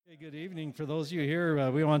Good evening. For those of you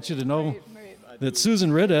here, we want you to know that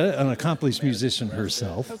Susan Ritta, an accomplished musician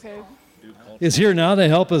herself, is here now to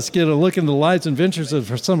help us get a look into the lives and ventures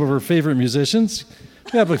of some of her favorite musicians.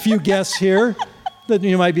 We have a few guests here that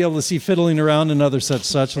you might be able to see fiddling around and other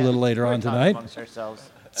such a little later on tonight.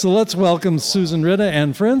 So let's welcome Susan Ritta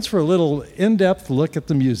and friends for a little in-depth look at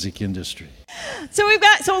the music industry. So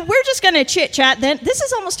we're just going to chit-chat. Then this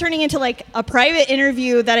is almost turning into like a private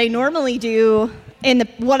interview that I normally do in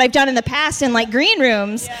what I've done in the past in like green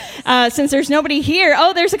rooms, since there's nobody here.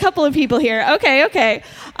 Oh, there's a couple of people here. Okay.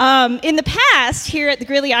 In the past, here at the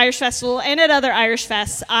Greeley Irish Festival and at other Irish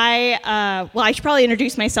Fests, I should probably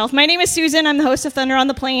introduce myself. My name is Susan. I'm the host of Thunder on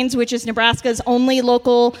the Plains, which is Nebraska's only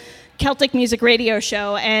local Celtic music radio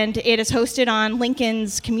show, and it is hosted on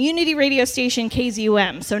Lincoln's community radio station,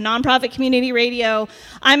 KZUM, so nonprofit community radio.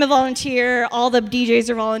 I'm a volunteer. All the DJs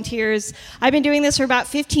are volunteers. I've been doing this for about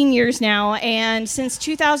 15 years now, and since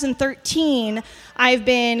 2013, I've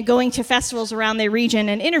been going to festivals around the region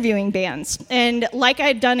and interviewing bands. And like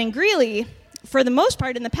I'd done in Greeley, for the most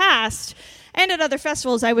part in the past, and at other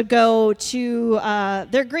festivals, I would go to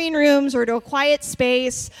their green rooms or to a quiet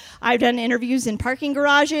space. I've done interviews in parking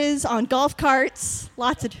garages, on golf carts,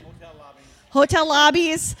 lots of hotel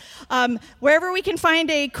lobbies. Wherever we can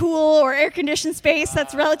find a cool or air-conditioned space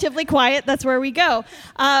that's relatively quiet, that's where we go.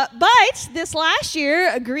 But this last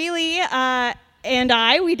year, Greeley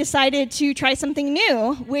and we decided to try something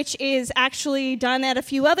new, which is actually done at a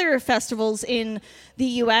few other festivals in the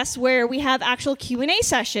U.S. where we have actual Q&A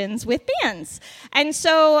sessions with bands. And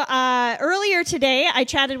so earlier today, I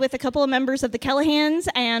chatted with a couple of members of the Kellahans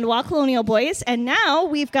and Wild Colonial Boys, and now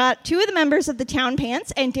we've got two of the members of the Town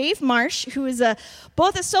Pants and Dave Marsh, who is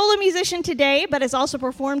both a solo musician today, but has also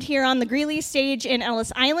performed here on the Greeley stage in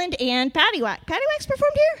Ellis Island, and Paddywhack. Paddywhack's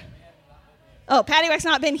performed here? Oh, Paddywhack's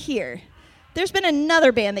not been here. There's been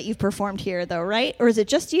another band that you've performed here, though, right? Or is it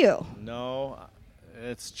just you? No,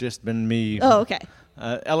 it's just been me. Oh, okay.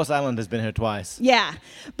 Ellis Island has been here twice. Yeah,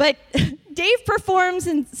 but Dave performs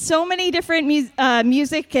in so many different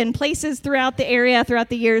music and places throughout the area, throughout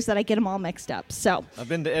the years, that I get them all mixed up. So I've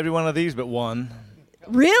been to every one of these but one.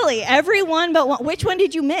 Really? Every one but one? Which one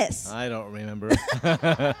did you miss? I don't remember.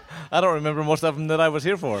 I don't remember most of them that I was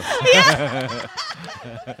here for. Yeah.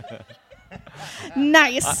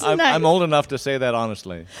 Nice. I'm old enough to say that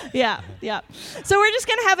honestly. Yeah. So we're just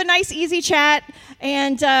going to have a nice, easy chat.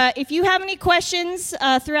 And if you have any questions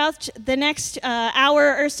throughout the next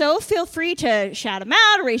hour or so, feel free to shout them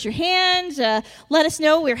out or raise your hand. Let us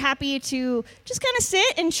know. We're happy to just kind of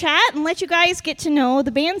sit and chat and let you guys get to know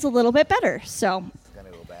the bands a little bit better. So.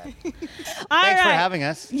 Thanks for having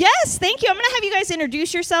us. Yes, thank you. I'm going to have you guys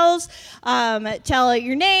introduce yourselves, tell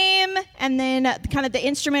your name, and then kind of the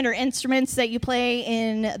instrument or instruments that you play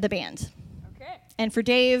in the band. Okay. And for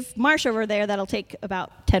Dave Marsh over there, that'll take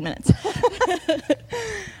about 10 minutes.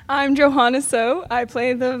 I'm Johanna So. I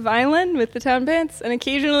play the violin with the Town Pants and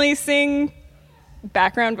occasionally sing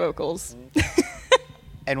background vocals.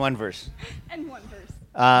 And one verse.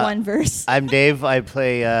 One verse. I'm Dave. I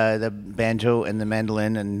play the banjo and the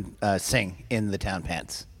mandolin and sing in the Town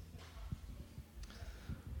Pants.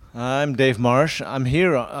 I'm Dave Marsh. I'm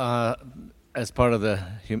here as part of the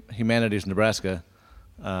Humanities Nebraska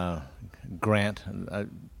grant. I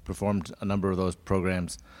performed a number of those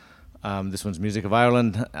programs. This one's Music of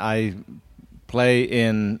Ireland. I play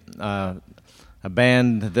in a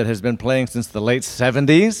band that has been playing since the late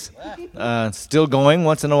 70s. Still going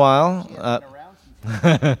once in a while.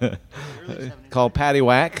 Called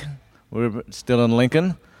Paddywhack. We're still in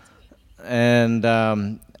Lincoln. And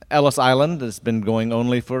Ellis Island has been going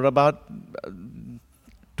only for about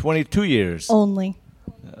 22 years. Only.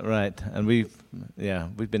 Right. And we've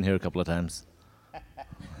been here a couple of times.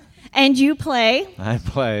 And you play? I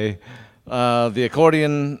play the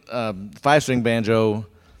accordion, 5-string banjo,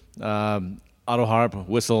 auto harp,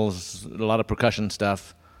 whistles, a lot of percussion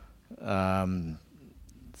stuff, some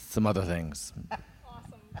other things.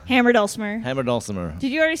 Hammer dulcimer. Hammer dulcimer.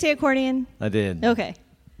 Did you already say accordion? I did. Okay.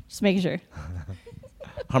 Just making sure.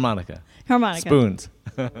 Harmonica. Spoons. Spoons.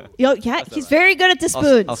 Yeah, he's very good at the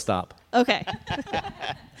spoons. I'll stop. Okay.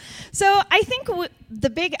 So I think the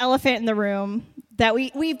big elephant in the room that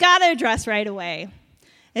we've got to address right away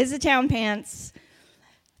is the Town Pants.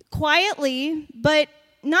 Quietly, but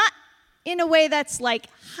not in a way that's like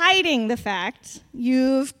hiding the fact.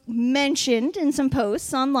 You've mentioned in some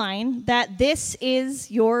posts online that this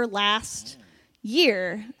is your last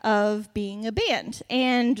year of being a band.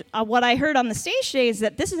 And what I heard on the stage today is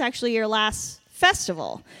that this is actually your last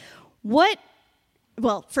festival. What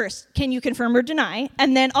well, first, can you confirm or deny?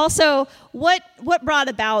 And then also, what brought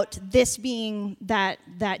about this being that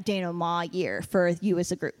denouement year for you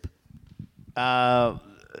as a group?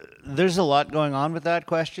 There's a lot going on with that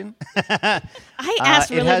question. I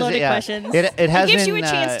asked really loaded questions. It gives you a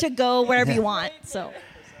chance to go wherever you want. So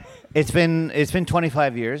it's been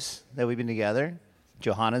 25 years that we've been together.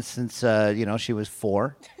 Johanna since she was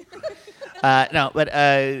 4.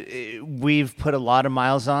 We've put a lot of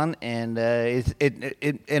miles on, and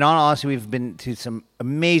in all honesty, we've been to some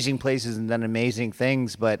amazing places and done amazing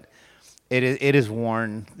things. But it is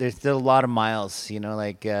worn. There's still a lot of miles.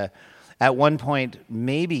 At one point,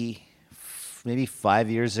 maybe 5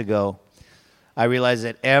 years ago, I realized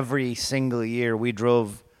that every single year we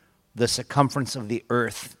drove the circumference of the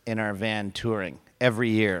earth in our van touring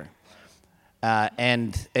every year,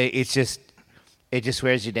 and it just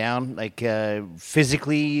wears you down,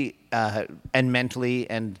 physically and mentally.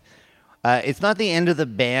 And it's not the end of the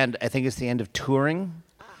band. I think it's the end of touring.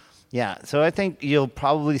 Yeah, so I think you'll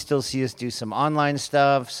probably still see us do some online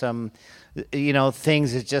stuff, some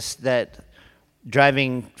things. It's just that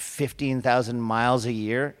driving 15,000 miles a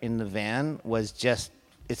year in the van it's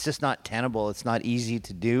just not tenable. It's not easy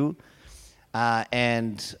to do.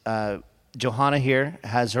 And Johanna here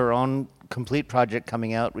has her own complete project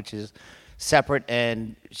coming out, which is separate,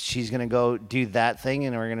 and she's going to go do that thing,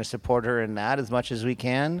 and we're going to support her in that as much as we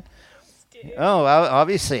can. Oh,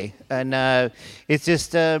 obviously. And it's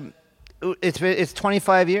just... It's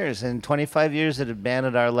 25 years, and 25 years at a band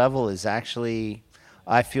at our level is actually,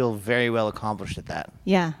 I feel, very well accomplished at that.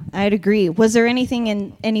 Yeah, I'd agree. Was there anything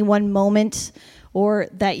in any one moment or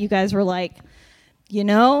that you guys were like,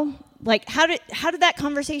 how did that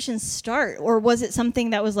conversation start? Or was it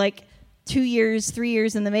something that was like 2 years, 3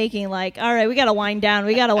 years in the making, like, all right, we got to wind down.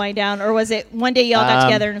 Or was it one day y'all got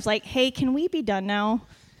together and it was like, hey, can we be done now?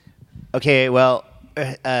 Okay, well,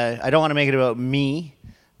 I don't want to make it about me.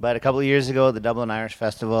 But a couple of years ago at the Dublin Irish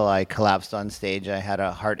Festival, I collapsed on stage. I had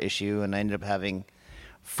a heart issue, and I ended up having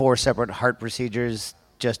 4 separate heart procedures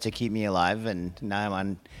just to keep me alive, and now I'm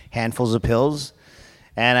on handfuls of pills.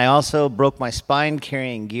 And I also broke my spine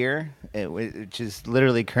carrying gear, which is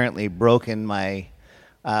literally currently broken. My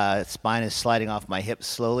spine is sliding off my hips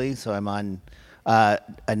slowly, so I'm on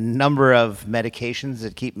a number of medications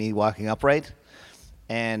that keep me walking upright.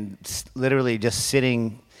 And literally just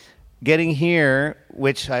getting here,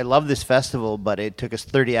 which I love this festival, but it took us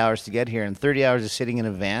 30 hours to get here, and 30 hours of sitting in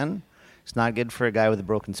a van, it's not good for a guy with a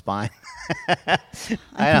broken spine. I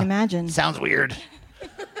can imagine. Sounds weird.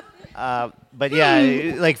 But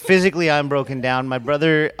yeah, physically I'm broken down. My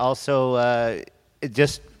brother also,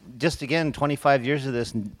 just again, 25 years of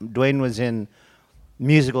this. Dwayne was in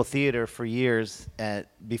musical theater for years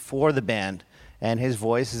before the band, and his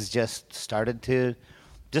voice has just started to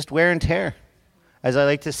just wear and tear. As I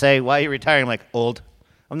like to say, why are you retiring? I'm like, old.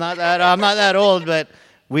 I'm not that old, but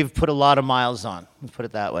we've put a lot of miles on. Let's put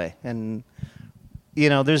it that way. And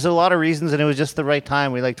there's a lot of reasons, and it was just the right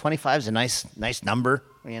time. 25 is a nice number.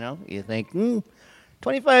 You think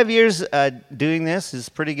 25 years doing this is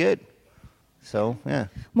pretty good. So yeah.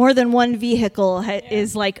 More than one vehicle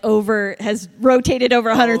has rotated over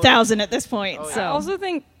 100,000 at this point. Oh, yeah. So I also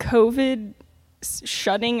think COVID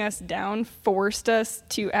shutting us down forced us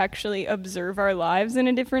to actually observe our lives in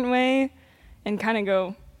a different way and kind of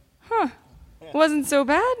go, wasn't so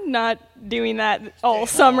bad not doing that all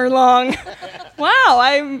summer long. Wow,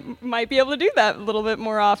 I might be able to do that a little bit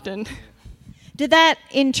more often. Did that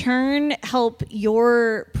in turn help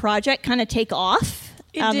your project kind of take off?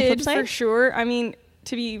 It did, for sure. I mean,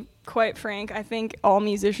 to be quite frank, I think all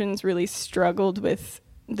musicians really struggled with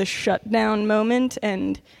the shutdown moment,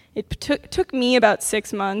 and it took me about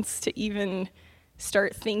 6 months to even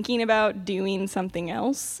start thinking about doing something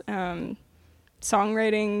else.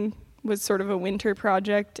 Songwriting was sort of a winter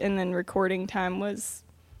project, and then recording time was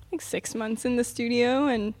 6 months in the studio.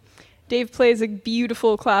 And Dave plays a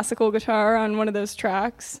beautiful classical guitar on one of those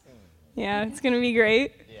tracks. Yeah, it's going to be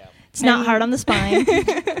great. Yeah. It's not hard on the spine.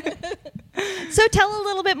 So tell a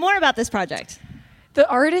little bit more about this project. The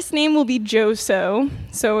artist name will be Joso,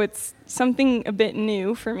 so it's something a bit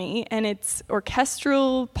new for me, and it's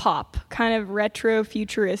orchestral pop, kind of retro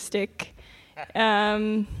futuristic.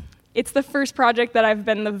 It's the first project that I've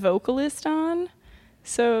been the vocalist on,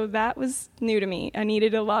 so that was new to me. I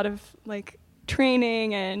needed a lot of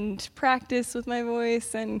training and practice with my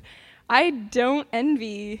voice, and I don't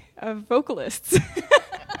envy of vocalists.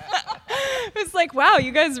 It's like, wow,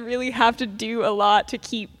 you guys really have to do a lot to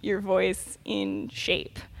keep your voice in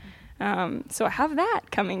shape. So I have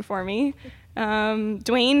that coming for me.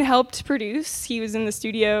 Dwayne helped produce. He was in the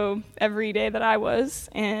studio every day that I was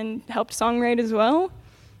and helped songwrite as well.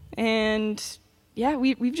 And yeah,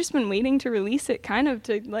 we've just been waiting to release it, kind of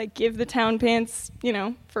to like give the Town Pants,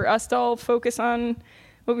 for us to all focus on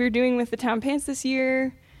what we were doing with the Town Pants this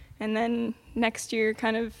year, and then next year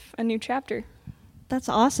kind of a new chapter. That's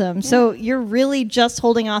awesome. Yeah. So you're really just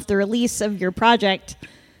holding off the release of your project,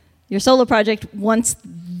 your solo project, once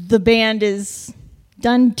the band is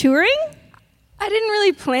done touring? I didn't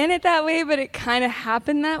really plan it that way, but it kind of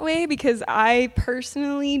happened that way because I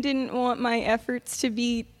personally didn't want my efforts to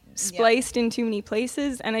be spliced in too many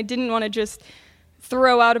places, and I didn't want to just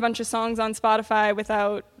throw out a bunch of songs on Spotify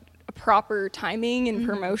without a proper timing and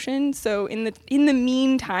promotion. So in the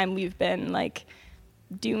meantime, we've been like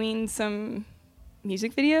doing some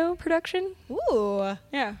music video production. Ooh,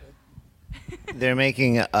 yeah. They're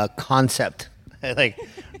making a concept. Like,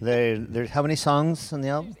 there's how many songs on the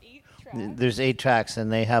album? There's 8 tracks,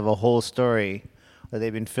 and they have a whole story that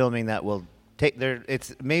they've been filming that will take their.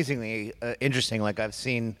 It's amazingly interesting. Like, I've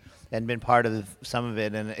seen and been part of some of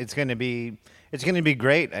it, and it's going to be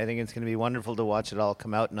great. I think it's going to be wonderful to watch it all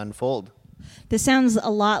come out and unfold. This sounds a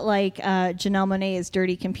lot like Janelle Monáe's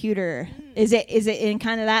Dirty Computer. Is it in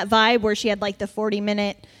kind of that vibe where she had like the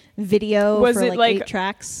 40-minute video for like 8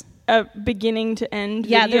 tracks? A beginning to end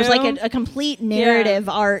video? There's like a complete narrative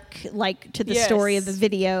arc like to the story of the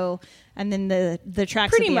video, and then the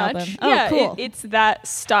tracks pretty of the much album. Yeah, cool. It's that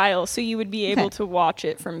style, so you would be able to watch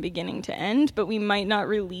it from beginning to end, but we might not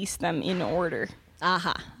release them in order.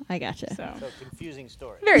 Aha, I gotcha. So confusing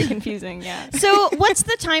story. Very confusing, yeah. So what's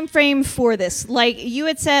the time frame for this? Like, you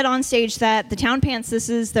had said on stage that the Town Pants, this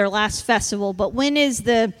is their last festival, but when is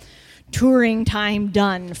the touring time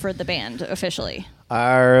done for the band officially?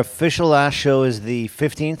 Our official last show is the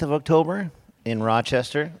 15th of October in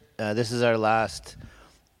Rochester. This is our last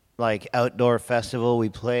outdoor festival. We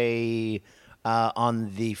play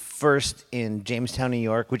on the 1st in Jamestown, New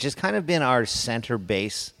York, which has kind of been our center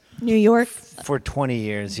base. New York? For 20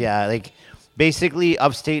 years, yeah. Basically,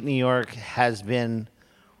 upstate New York has been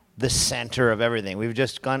the center of everything. We've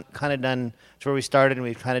just done, it's where we started, and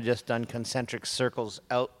we've kind of just done concentric circles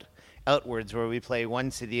outwards, where we play one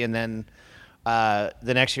city, and then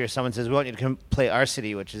the next year someone says, we want you to come play our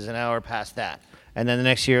city, which is an hour past that. And then the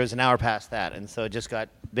next year is an hour past that. And so it just got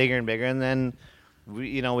bigger and bigger. And then,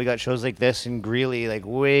 we got shows like this in Greeley,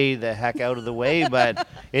 way the heck out of the way. But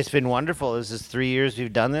it's been wonderful. This is 3 years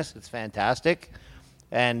we've done this. It's fantastic.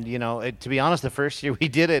 And, to be honest, the first year we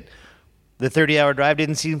did it, the 30-hour drive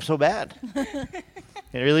didn't seem so bad.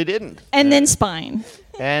 It really didn't. And then Spine.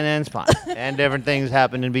 And different things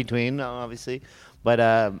happened in between, obviously.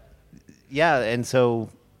 But, yeah, and so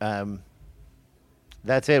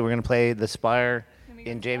that's it. We're going to play the Spire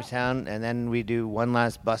in Jamestown, and then we do one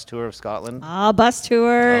last bus tour of Scotland. Bus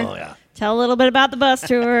tour. Oh, yeah. Tell a little bit about the bus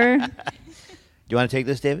tour. Do you want to take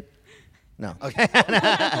this, David? No. Okay.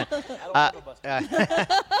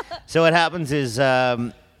 So what happens is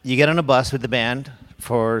you get on a bus with the band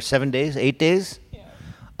for 7 days, 8 days.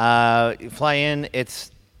 Yeah. You fly in. It's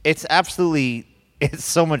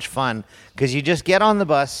so much fun because you just get on the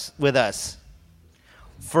bus with us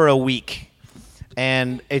for a week.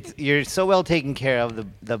 And you're so well taken care of.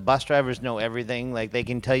 The bus drivers know everything. They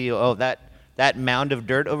can tell you, that mound of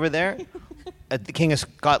dirt over there, the King of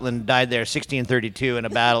Scotland died there 1632 in a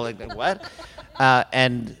battle. What?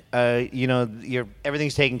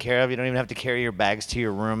 Everything's taken care of. You don't even have to carry your bags to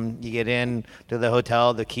your room. You get in to the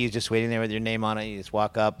hotel, the key's just waiting there with your name on it. You just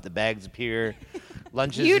walk up, the bags appear.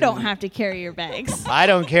 Lunches. You don't have to carry your bags. I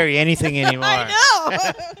don't carry anything anymore. I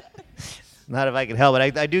know. Not if I can help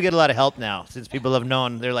it. I do get a lot of help now since people have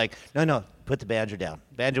known. They're like, no, put the banjo down.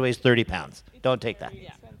 Banjo weighs 30 pounds. Don't take that.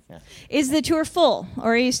 Yeah. Is the tour full,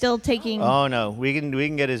 or are you still taking? Oh no, we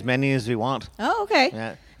can get as many as we want. Oh, okay.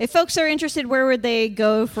 Yeah. If folks are interested, where would they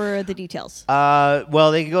go for the details?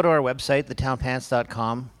 Well, they can go to our website,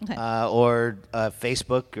 thetownpants.com, okay. Or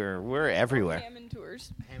Facebook, or we're everywhere. Hammond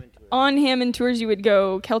Tours. On Hammond Tours, you would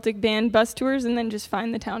go Celtic Band Bus Tours, and then just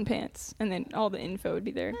find the Town Pants, and then all the info would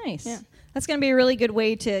be there. Nice. Yeah. That's going to be a really good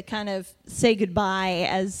way to kind of say goodbye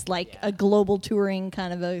as a global touring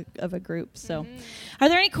kind of a group. So, Are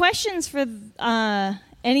there any questions for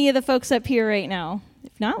any of the folks up here right now?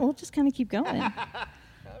 If not, we'll just kind of keep going.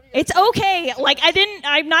 It's okay.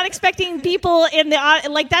 I'm not expecting people in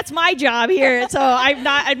the that's my job here. So I'm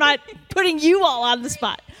not putting you all on the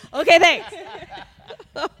spot. Okay, thanks.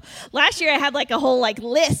 Last year I had a whole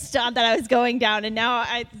list that I was going down, and now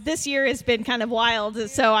this year has been kind of wild.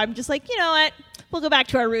 So I'm just you know what? We'll go back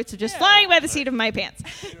to our roots of just flying by the seat of my pants.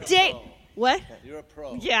 What? You're a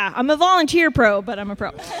pro. Yeah, I'm a volunteer pro, but I'm a pro.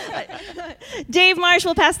 Dave, Marsh,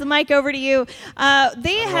 we'll pass the mic over to you.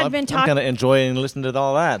 They had been I'm talking. kind of enjoying listening to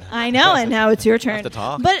all that. I know, and now it's your turn. Have to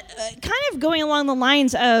talk. But kind of going along the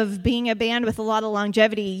lines of being a band with a lot of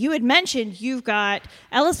longevity, you had mentioned you've got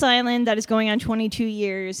Ellis Island that is going on 22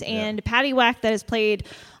 years, and Patty Whack that has played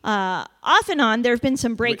off and on. There have been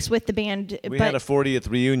some breaks with the band. We had a 40th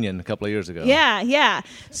reunion a couple of years ago. Yeah.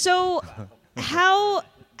 So how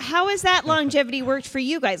has that longevity worked for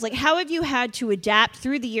you guys? Like, how have you had to adapt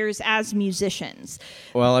through the years as musicians?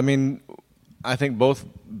 Well, I mean, I think both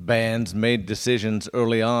bands made decisions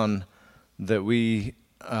early on that we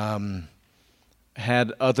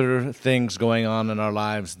had other things going on in our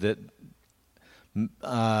lives that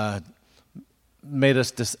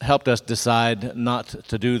helped us decide not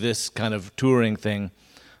to do this kind of touring thing.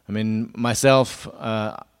 I mean, myself,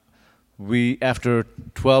 we, after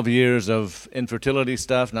 12 years of infertility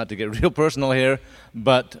stuff, not to get real personal here,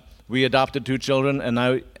 but we adopted 2 children, and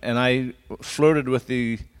I flirted with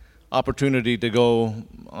the opportunity to go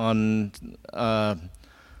on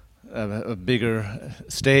a bigger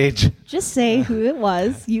stage. Just say who it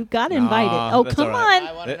was. You got invited. Oh, come on.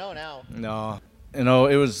 I want to know now. No,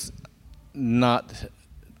 it was not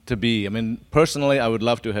to be. I mean, personally, I would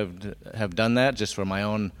love to have done that just for my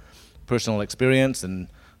own personal experience and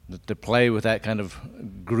to play with that kind of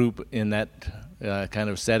group in that kind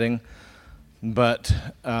of setting. But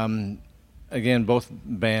again, both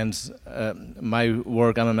bands, my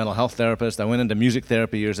work, I'm a mental health therapist. I went into music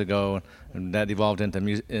therapy years ago, and that evolved into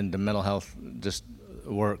mental health just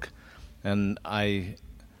work. And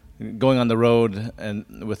going on the road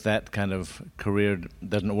and with that kind of career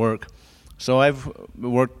doesn't work. So I've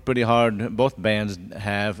worked pretty hard, both bands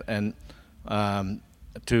have, and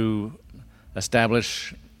to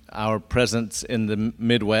establish our presence in the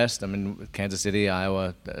Midwest. I mean, Kansas City,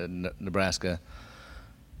 Iowa, Nebraska,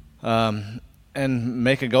 and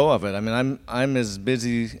make a go of it. I mean, I'm as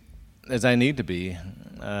busy as I need to be.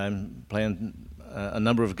 I'm playing a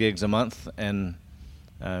number of gigs a month, and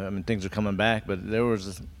I mean, things are coming back. But there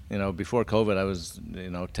was, before COVID, I was,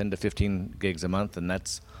 10 to 15 gigs a month, and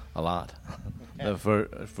that's a lot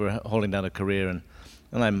for holding down a career. And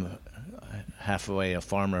I'm halfway a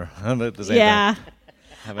farmer at the same time.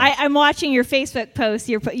 I'm watching your Facebook posts.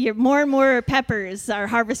 Your more and more peppers are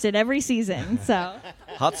harvested every season. So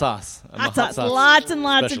hot sauce. Hot sauce. Lots and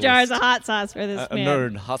lots of jars of hot sauce for this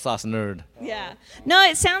man. Hot sauce nerd. Yeah. No,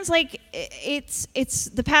 it sounds like it's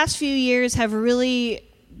the past few years have really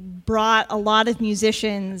brought a lot of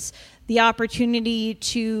musicians the opportunity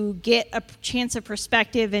to get a chance of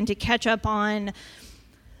perspective and to catch up on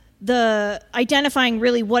the identifying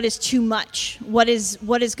really what is too much, what is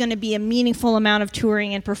going to be a meaningful amount of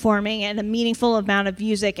touring and performing and a meaningful amount of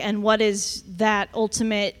music, and what is that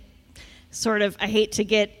ultimate sort of, I hate to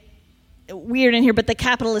get weird in here, but the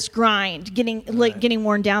capitalist grind, getting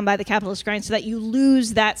worn down by the capitalist grind, so that you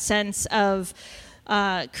lose that sense of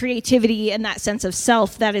creativity and that sense of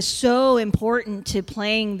self that is so important to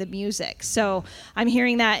playing the music. So I'm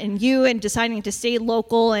hearing that in you and deciding to stay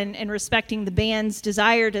local and respecting the band's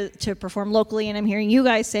desire to perform locally. And I'm hearing you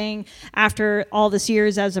guys saying, after all this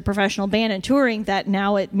years as a professional band and touring, that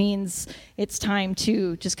now it means it's time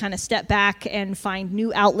to just kind of step back and find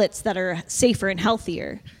new outlets that are safer and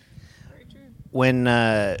healthier. When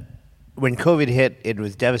COVID hit, it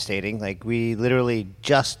was devastating. Like, we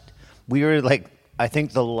were like, I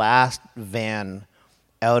think the last van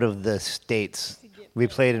out of the States. We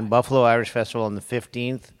played in Buffalo Irish Festival on the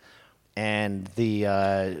 15th, and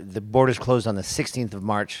the borders closed on the 16th of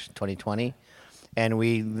March, 2020. And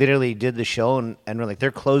we literally did the show, and we're like,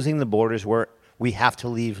 they're closing the borders. We have to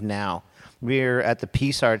leave now. We're at the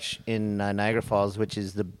Peace Arch in Niagara Falls, which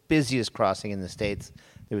is the busiest crossing in the States.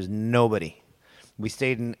 There was nobody. We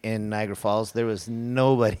stayed in Niagara Falls. There was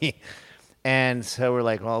nobody. And so we're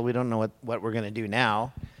like, well, we don't know what we're going to do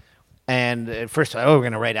now. And at first, we're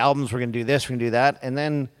going to write albums, we're going to do this, we're going to do that. And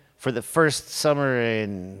then for the first summer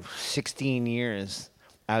in 16 years,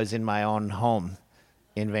 I was in my own home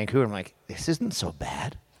in Vancouver. I'm like, this isn't so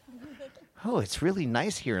bad. Oh, it's really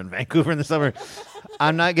nice here in Vancouver in the summer.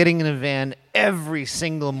 I'm not getting in a van every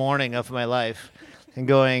single morning of my life and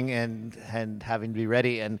going and having to be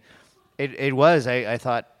ready. And it was, I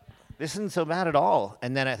thought, this isn't so bad at all.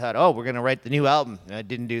 And then I thought, we're going to write the new album. And I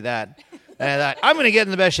didn't do that. And I thought, I'm going to get in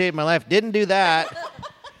the best shape of my life. Didn't do that.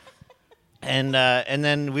 And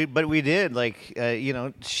then we did. Like,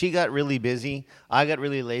 she got really busy. I got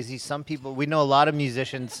really lazy. Some people, we know a lot of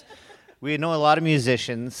musicians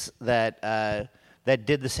that that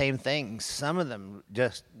did the same thing. Some of them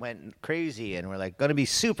just went crazy and were like going to be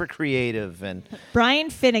super creative. And Brian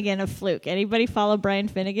Finnegan of Fluke. Anybody follow Brian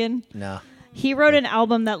Finnegan? no. He wrote an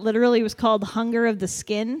album that literally was called Hunger of the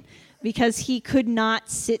Skin because he could not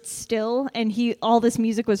sit still, and all this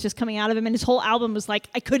music was just coming out of him, and his whole album was like,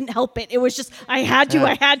 I couldn't help it. It was just, I had to.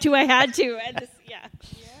 And this, yeah.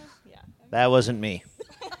 That wasn't me.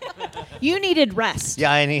 You needed rest.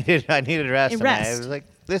 Yeah, I needed rest. And Rest. I was like,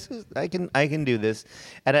 I can do this.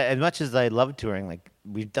 And as much as I love touring, like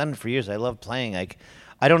we've done it for years, I love playing. Like,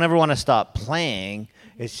 I don't ever want to stop playing.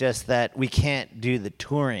 It's just that we can't do the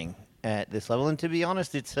touring at this level. And to be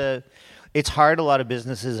honest, it's hard. A lot of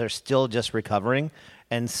businesses are still just recovering,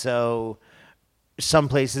 and so some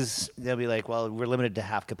places they'll be like, well, we're limited to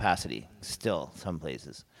half capacity still, some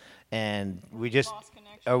places, and we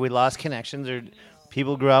lost connections, or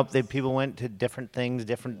people grew up, people went to different things, and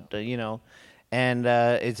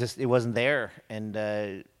it wasn't there, and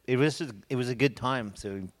it was a good time,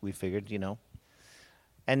 so we figured,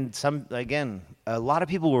 and a lot of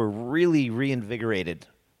people were really reinvigorated,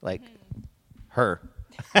 like her.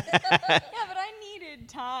 Yeah, but I needed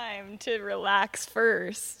time to relax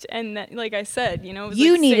first, and that, like I said, it was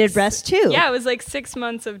You needed rest too. Yeah, it was like 6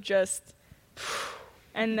 months of just,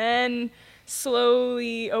 and then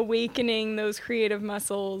slowly awakening those creative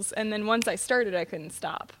muscles, and then once I started, I couldn't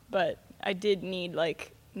stop. But I did need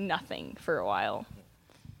like nothing for a while.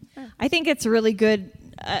 I think it's really good.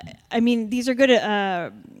 These are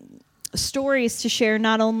good stories to share,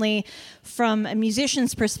 not only from a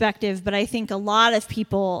musician's perspective, but I think a lot of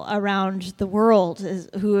people around the world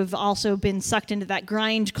who have also been sucked into that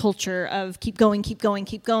grind culture of keep going,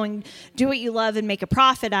 do what you love and make a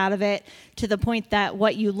profit out of it, to the point that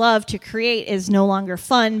what you love to create is no longer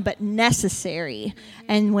fun but necessary.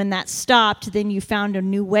 And when that stopped, then you found a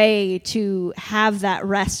new way to have that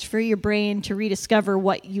rest for your brain to rediscover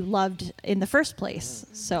what you loved in the first place.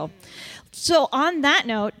 So on that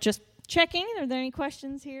note, just checking. Are there any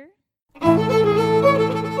questions here?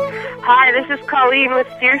 Hi, this is Colleen with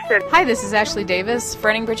Stearson. Hi, this is Ashley Davis,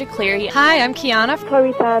 fronting Bridget Cleary. Hi, I'm Kiana.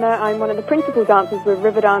 Chloe Sana, I'm one of the principal dancers with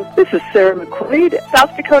Riverdance. This is Sarah McQuaid.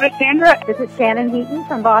 South Dakota Sandra. This is Shannon Heaton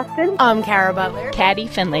from Boston. I'm Kara Butler. Caddy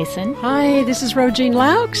Finlayson. Hi, this is Rogine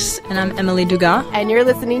Laux. And I'm Emily Dugas. And you're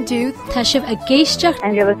listening to Tashiv Ageshja.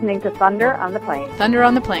 And you're listening to Thunder on the Plains. Thunder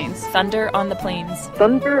on the Plains. Thunder on the Plains.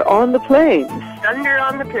 Thunder on the Plains. Thunder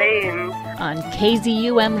on the Plains. On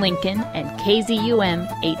KZUM Lincoln and KZUM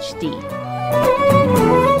HD.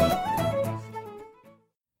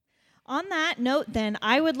 On that note, then,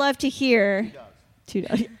 I would love to hear.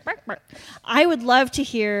 I would love to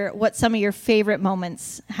hear what some of your favorite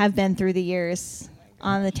moments have been through the years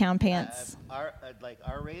on the Town Pants. Like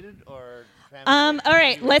R-rated or? All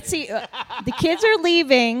right, let's see. The kids are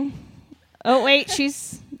leaving. Oh wait,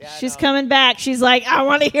 she's coming back. She's like, I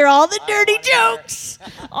want to hear all the dirty jokes.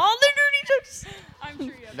 All the dirty jokes. I'm sure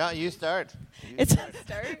you have. No, you start.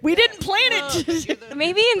 We didn't plan it.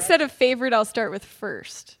 Maybe instead of favorite, I'll start with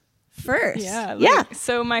first. First. Yeah.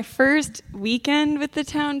 So my first weekend with the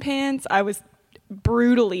Town Pants, I was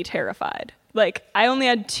brutally terrified. Like, I only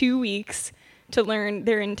had 2 weeks to learn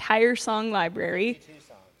their entire song library.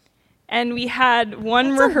 And we had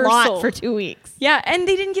one rehearsal. That's a lot for 2 weeks. Yeah, and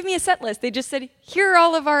they didn't give me a set list. They just said, here are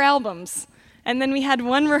all of our albums. And then we had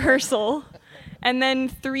one rehearsal. And then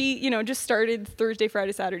 3, just started Thursday,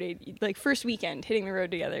 Friday, Saturday, like first weekend, hitting the road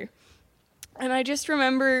together. And I just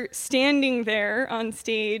remember standing there on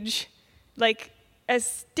stage, like as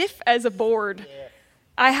stiff as a board. Yeah.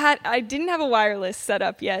 I didn't have a wireless set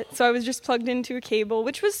up yet, so I was just plugged into a cable,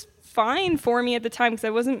 which was fine for me at the time because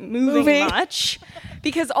I wasn't moving much.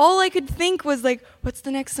 Because all I could think was like, what's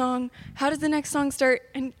the next song? How does the next song start?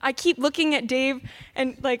 And I keep looking at Dave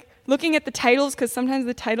and like looking at the titles because sometimes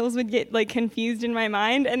the titles would get like confused in my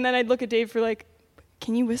mind. And then I'd look at Dave for like,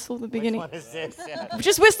 can you whistle the beginning? Which one is this? Yeah.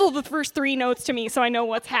 Just whistle the first 3 notes to me so I know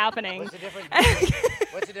what's happening. What's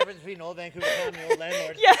the difference between Old Vancouver Town and the Old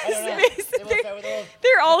Landlord? Yes,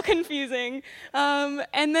 they're all confusing.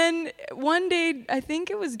 And then one day, I think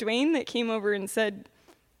it was Dwayne that came over and said,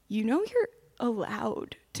 you're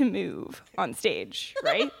allowed to move on stage,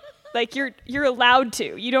 right? Like you're allowed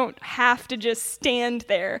to. You don't have to just stand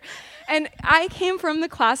there. And I came from the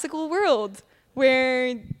classical world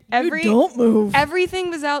where don't move. Everything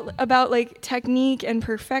was about like technique and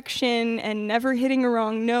perfection and never hitting a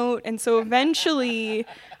wrong note. And so eventually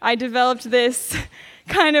I developed this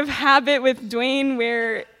kind of habit with Dwayne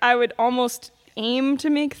where I would almost aim to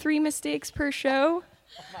make 3 mistakes per show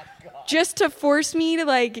just to force me to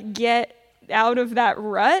like get out of that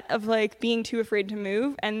rut of like being too afraid to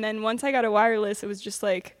move. And then once I got a wireless, it was just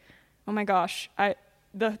like, oh my gosh,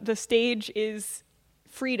 the stage is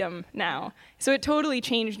freedom now. So it totally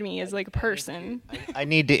changed me as like a person. I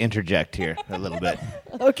need to interject here a little bit.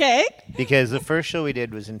 Okay. Because the first show we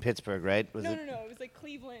did was in Pittsburgh, right? No, it was like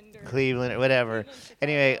Cleveland. Cleveland or whatever.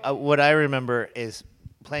 Anyway, what I remember is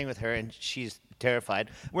playing with her, and she's terrified.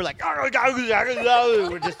 We're like,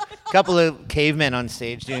 we're just a couple of cavemen on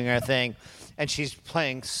stage doing our thing. And she's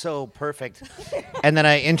playing so perfect. And then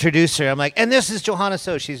I introduce her. I'm like, and this is Johanna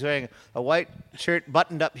So. She's wearing a white shirt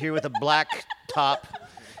buttoned up here with a black top.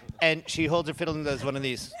 And she holds her fiddle and does one of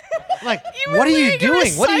these. I'm like, what are you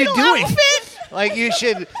doing? What are you doing? Outfit? Like,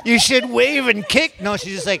 you should wave and kick. No,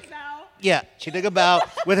 she's just like, yeah. She took a bow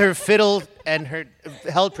with her fiddle and her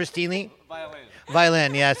held pristinely.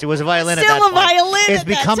 Violin, yes. It was a violin at that point. Still a violin It's at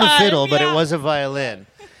become that a time, fiddle, but yeah. it was a violin.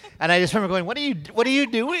 And I just remember going, what are you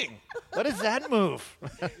doing? What is that move?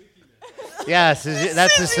 Yes,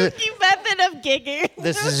 that's the Suzuki method of gigging.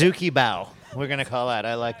 the Suzuki bow. We're going to call that.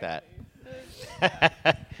 I like that.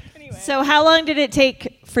 So how long did it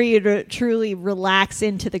take for you to truly relax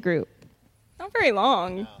into the group? Not very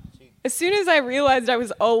long. As soon as I realized I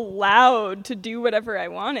was allowed to do whatever I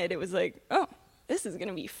wanted, it was like, oh, this is going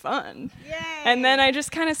to be fun. Yay. And then I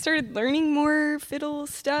just kind of started learning more fiddle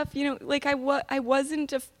stuff. You know, like I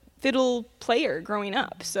wasn't a fiddle player growing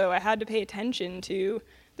up, so I had to pay attention to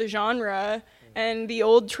the genre and the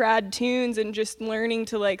old trad tunes and just learning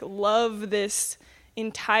to like love this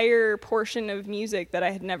entire portion of music that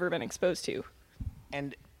I had never been exposed to.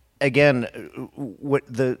 And again,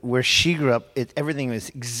 where she grew up, everything was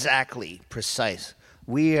exactly precise.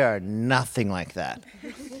 We are nothing like that.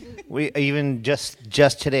 We even just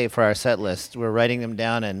today for our set list, we're writing them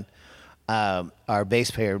down, and our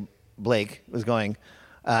bass player Blake was going,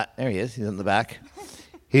 there he is. He's in the back.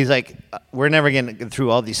 He's like, we're never going to get through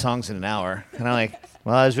all these songs in an hour. And I'm like,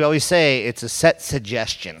 well, as we always say, it's a set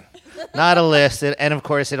suggestion, not a list. And of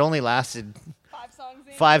course, it only lasted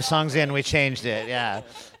 5 songs in. We changed it, yeah,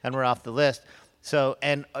 and we're off the list. So,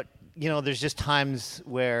 and there's just times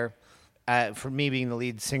where, for me being the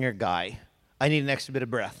lead singer guy, I need an extra bit of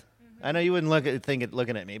breath. Mm-hmm. I know you wouldn't think it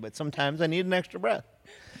looking at me, but sometimes I need an extra breath.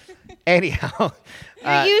 Anyhow,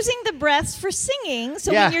 you're using the breaths for singing,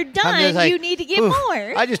 so yeah, when you're done, like, you need to get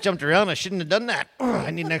more. I just jumped around. I shouldn't have done that.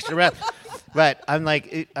 I need an extra breath. But I'm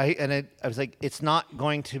like, I was like, it's not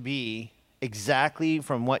going to be exactly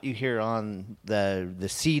from what you hear on the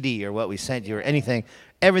CD or what we sent you or anything.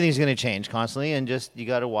 Everything's going to change constantly, and just you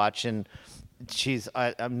got to watch. And she's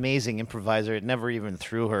an amazing improviser. It never even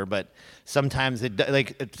threw her, but sometimes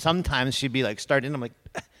sometimes she'd be like, start in. I'm like,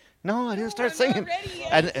 no, I didn't start singing.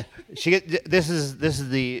 And this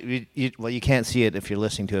is you can't see it if you're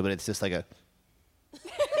listening to it, but it's just like a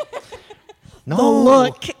no. The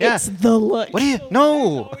look. Yeah. It's the look. What do you?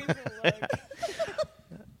 No.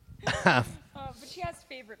 But she has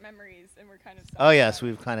favorite memories, and we're kind of. Oh yes,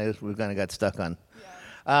 we've kind of got stuck on.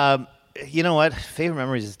 Yeah. You know what? Favorite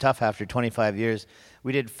memories is tough after 25 years.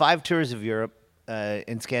 We did 5 tours of Europe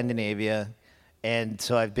in Scandinavia, and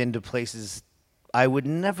so I've been to places I would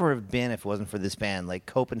never have been if it wasn't for this band, like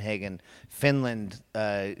Copenhagen, Finland.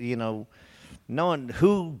 No one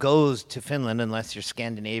who goes to Finland unless you're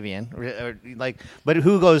Scandinavian, but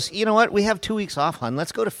who goes? You know what? We have 2 weeks off, hon.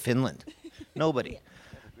 Let's go to Finland. Nobody.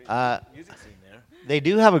 Music scene there. They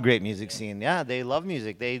do have a great music scene. Yeah, they love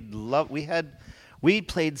music. We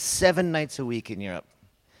played 7 nights a week in Europe.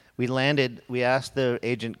 We landed. We asked the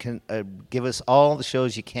agent, "Can give us all the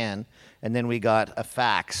shows you can," and then we got a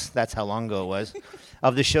fax. That's how long ago it was,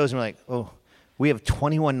 of the shows. And we're like, "Oh, we have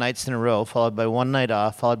 21 nights in a row, followed by 1 night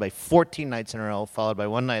off, followed by 14 nights in a row, followed by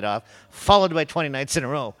 1 night off, followed by 20 nights in a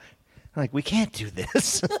row." I'm like, we can't do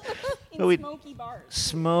this. Smoky bars.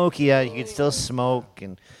 Smoky, yeah. You could still smoke,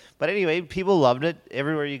 but anyway, people loved it.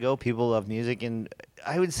 Everywhere you go, people love music, and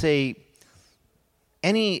I would say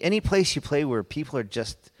any place you play where people are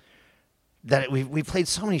just that we played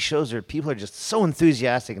so many shows where people are just so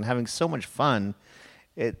enthusiastic and having so much fun.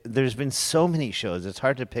 There's been so many shows. It's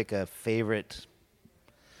hard to pick a favorite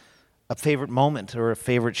moment or a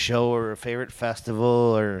favorite show or a favorite festival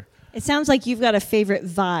or. It sounds like you've got a favorite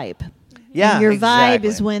vibe. Yeah, and your exactly. vibe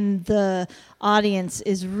is when the audience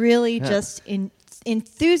is really just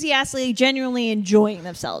enthusiastically, genuinely enjoying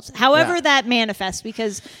themselves. However that manifests,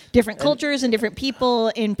 because different cultures and different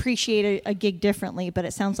people appreciate a gig differently. But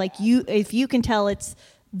it sounds like if you can tell it's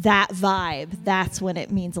that vibe, that's when it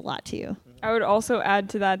means a lot to you. I would also add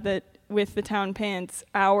to that with the Town Pants,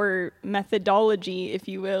 our methodology, if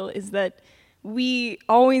you will, is that we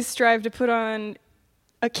always strive to put on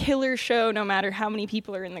a killer show no matter how many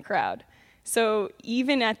people are in the crowd. So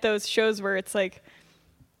even at those shows where it's like,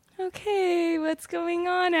 okay, what's going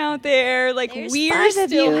on out there? Like, There's we're five of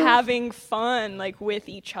still you. having fun, like, with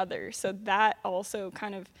each other. So that also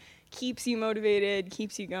kind of keeps you motivated,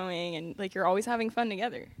 keeps you going, and, like, you're always having fun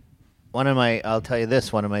together. I'll tell you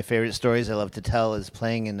this, one of my favorite stories I love to tell is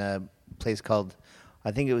playing in a place called,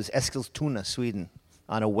 I think it was Eskilstuna, Sweden,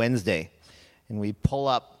 on a Wednesday. And we pull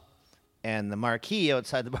up, and the marquee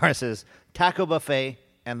outside the bar says, Taco Buffet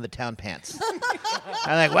and the Town Pants.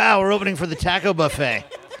 I'm like, wow, we're opening for the Taco Buffet.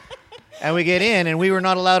 And we get in, and we were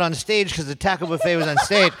not allowed on stage because the Taco Buffet was on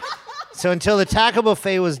stage. So until the Taco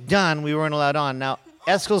Buffet was done, we weren't allowed on. Now,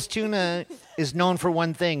 Eskilstuna is known for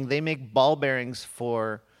one thing. They make ball bearings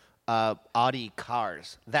for Audi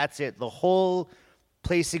cars. That's it. The whole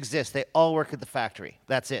place exists. They all work at the factory.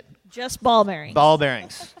 That's it. Just ball bearings. Ball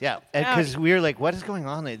bearings. Yeah. Because we were like, what is going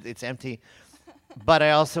on? It's empty. But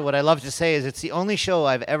what I love to say is it's the only show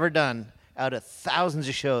I've ever done out of thousands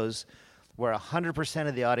of shows where 100%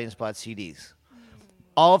 of the audience bought CDs.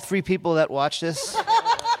 All 3 people that watched this,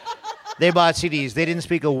 they bought CDs. They didn't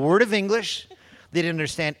speak a word of English. They didn't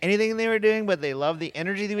understand anything they were doing, but they loved the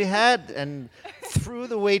energy that we had. And through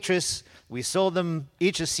the waitress, we sold them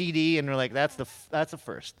each a CD, and we're like, that's the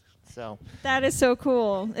first. So that is so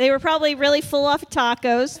cool. They were probably really full of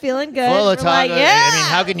tacos, feeling good. Full of We're tacos. like, yeah! I mean,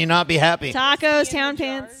 how can you not be happy? Tacos, Town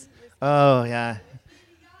Pants. Oh, yeah.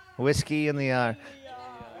 Whiskey in the yard.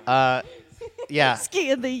 Yeah.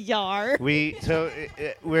 Whiskey in the yard.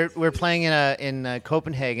 We're playing in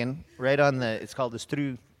Copenhagen, right on it's called the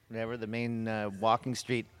Stru, whatever, the main walking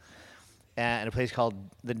street, and a place called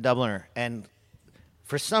the Dubliner. And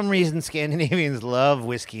for some reason, Scandinavians love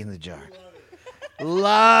whiskey in the jar.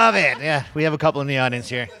 Love it. Yeah, we have a couple in the audience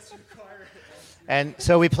here. And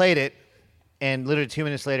so we played it, and literally 2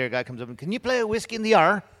 minutes later, a guy comes up and, can you play a whiskey in the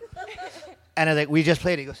jar? And I was like, we just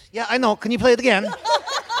played it. He goes, yeah, I know. Can you play it again?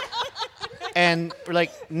 And we're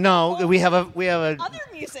like, no, we have a Other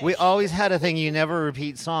music. we always had a thing. You never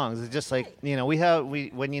repeat songs. It's just like,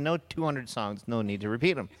 when you know 200 songs, no need to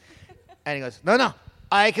repeat them. And he goes, no,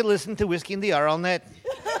 I can listen to Whiskey in the Jar all night.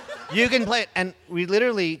 You can play it. And we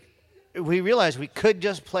realized we could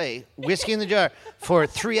just play Whiskey in the Jar for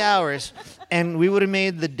 3 hours, and we would have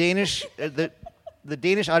made the Danish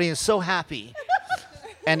audience so happy.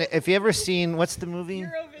 And if you ever seen, what's the movie?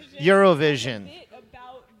 Eurovision.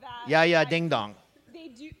 Ya Ya Ding Dong. They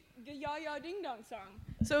do the Ya Ya Ding Dong song.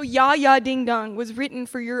 So Ya Ya Ding Dong was written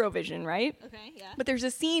for Eurovision, right? Okay, yeah. But there's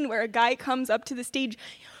a scene where a guy comes up to the stage,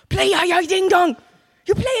 play Ya Ya Ding Dong.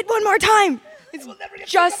 You play it one more time. It's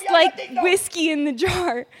just like whiskey in the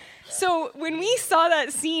jar. So when we saw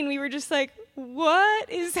that scene, we were just like, what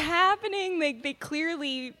is happening? They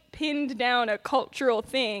clearly pinned down a cultural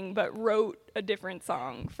thing, but wrote a different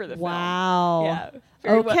song for the film. Wow. Yeah.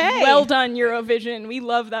 Very well done, Eurovision. We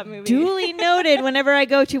love that movie. Duly noted. Whenever I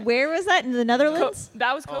go to, where was that, in the Netherlands?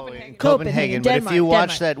 That was Copenhagen. Copenhagen. But Denmark, if you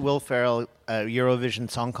watch Denmark. that Will Ferrell Eurovision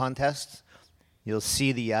Song Contest, you'll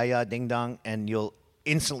see the Ya Ya Ding Dong, and you'll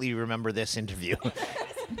instantly remember this interview.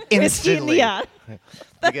 Instantly. Yeah.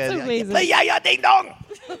 That's Because, amazing. play Ya Ya Ding Dong!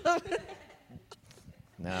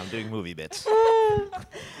 No, I'm doing movie bits.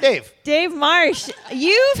 Dave Marsh,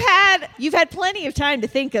 you've had plenty of time to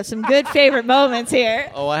think of some good favorite moments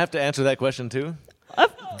here. Oh, I have to answer that question too?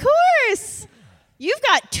 Of course. You've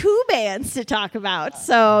got 2 bands to talk about,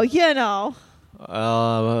 so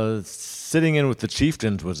Sitting in with the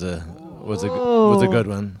Chieftains was a good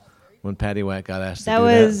one. When Patty Wack got asked to do that.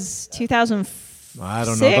 That was 2006. I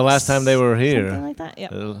don't know the last time they were here. Something like that.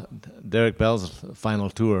 Yep. Derek Bell's final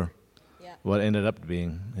tour. Yeah. What ended up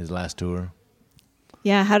being his last tour.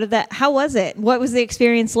 Yeah, how was it? What was the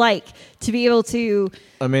experience like to be able to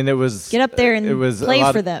it was get up there and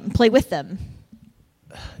play with them?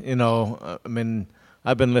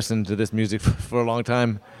 I've been listening to this music for a long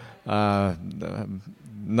time.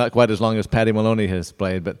 Not quite as long as Paddy Maloney has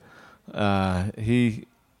played, but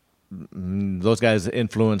those guys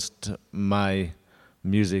influenced my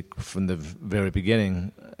music from the very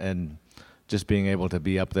beginning, and just being able to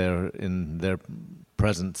be up there in their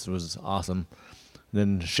presence was awesome.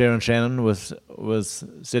 Then Sharon Shannon was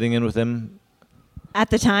sitting in with them at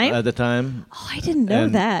the time. Oh, I didn't know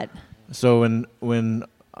that. So when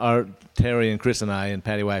Art, Terry, and Chris and I and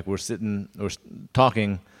Patty Wack were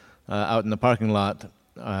talking out in the parking lot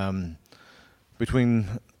between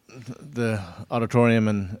the auditorium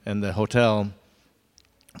and the hotel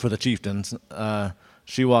for the Chieftains,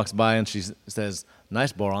 she walks by and she says,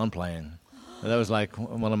 "Nice boron playing." And that was like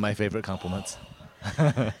one of my favorite compliments.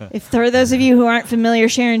 If for those of you who aren't familiar,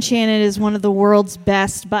 Sharon Shannon is one of the world's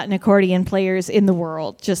best button accordion players in the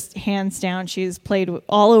world. Just hands down. She's played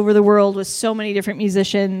all over the world with so many different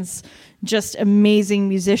musicians. Just amazing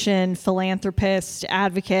musician, philanthropist,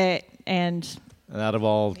 advocate, and out of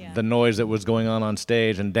all the noise that was going on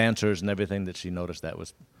stage and dancers and everything that she noticed, that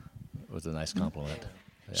was a nice compliment. Yeah.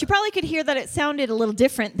 She probably could hear that it sounded a little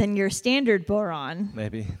different than your standard boron.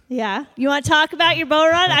 Maybe. Yeah. You want to talk about your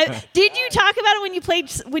boron? Did you talk about it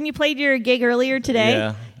when you played your gig earlier today?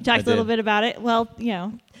 Yeah. You talked a little bit about it. Well,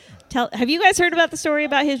 have you guys heard about the story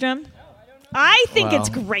about his drum? I think it's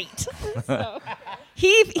great. So,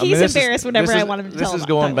 he's embarrassed whenever I want him to tell him. This is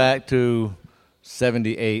going back to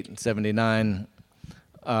 78, 79,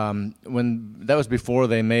 when that was before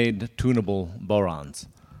they made tunable borons.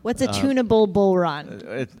 What's a tunable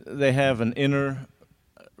boron? They have an inner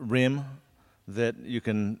rim that you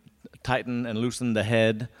can tighten and loosen the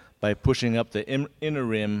head by pushing up the inner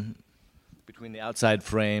rim between the outside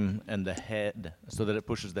frame and the head so that it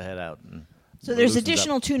pushes the head out. So there's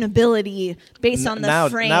additional tunability based on the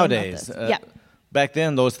frame. Nowadays. Back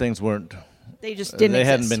then, those things weren't. They just didn't They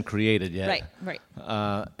exist. hadn't been created yet. Right.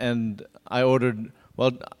 And I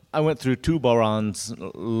went through 2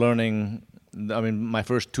 borons learning, my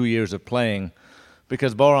first 2 years of playing,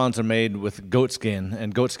 because borons are made with goat skin,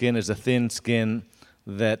 and goat skin is a thin skin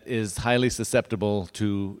that is highly susceptible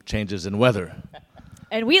to changes in weather.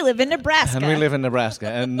 And we live in Nebraska.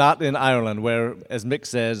 And not in Ireland, where, as Mick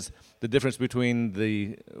says, the difference between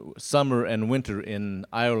the summer and winter in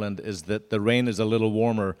Ireland is that the rain is a little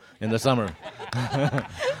warmer in the summer.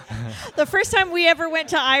 The first time we ever went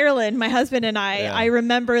to Ireland, my husband and I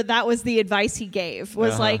remember that was the advice he gave.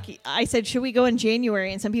 I said, should we go in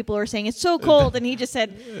January? And some people were saying, it's so cold. And he just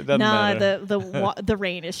said, nah, the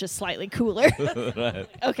rain is just slightly cooler. Right.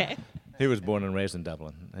 Okay. He was born and raised in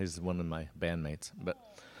Dublin. He's one of my bandmates.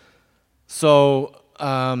 So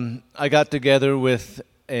I got together with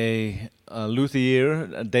a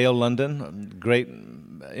luthier, Dale London, a great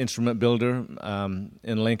instrument builder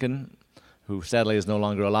in Lincoln, who sadly is no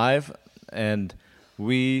longer alive, and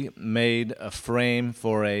we made a frame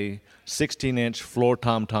for a 16-inch floor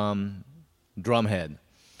tom-tom drum head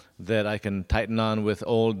that I can tighten on with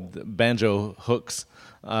old banjo hooks,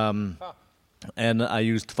 and I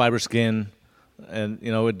used fiber skin, and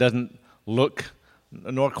it doesn't look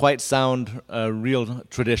nor quite sound real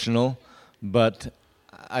traditional, but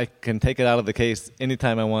I can take it out of the case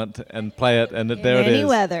anytime I want and play it, and there it is. Any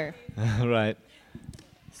weather. Right.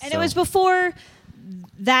 And it was before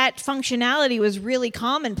that functionality was really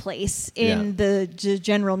commonplace in the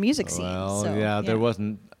general music scene. Well, there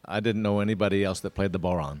wasn't. I didn't know anybody else that played the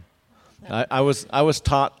boron. I was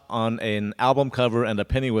taught on an album cover and a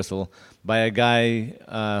penny whistle by a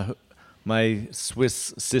guy. My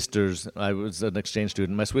Swiss sisters. I was an exchange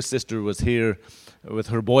student. My Swiss sister was here with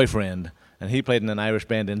her boyfriend, and he played in an Irish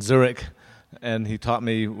band in Zurich, and he taught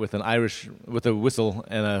me with a whistle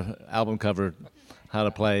and an album cover how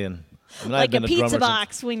to play. And like a pizza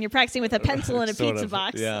box when you're practicing with a pencil in a pizza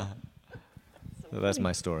box. Yeah. So that's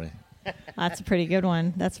my story. That's a pretty good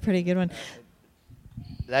one.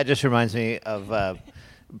 That just reminds me of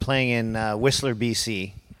playing in Whistler,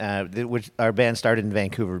 BC. Which our band started in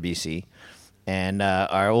Vancouver, BC. And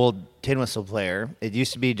our old tin whistle player, it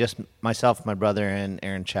used to be just myself, my brother, and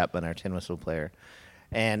Aaron Chapman, our tin whistle player.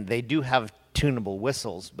 And they do have tunable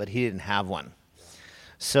whistles, but he didn't have one.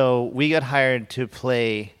 So we got hired to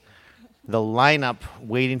play the lineup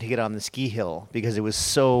waiting to get on the ski hill because it was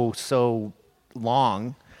so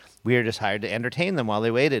long. We were just hired to entertain them while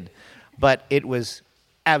they waited. But it was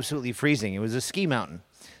absolutely freezing. It was a ski mountain.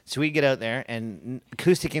 So we'd get out there, and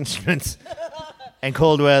acoustic instruments and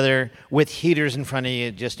cold weather with heaters in front of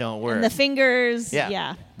you just don't work. And the fingers,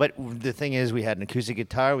 yeah. But the thing is, we had an acoustic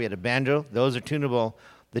guitar, we had a banjo. Those are tunable.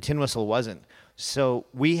 The tin whistle wasn't. So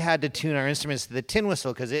we had to tune our instruments to the tin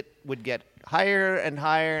whistle because it would get higher and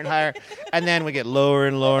higher and higher, and then we get lower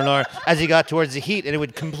and lower and lower as you got towards the heat, and it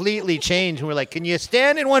would completely change. And we're like, "Can you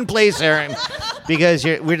stand in one place, Aaron?" Because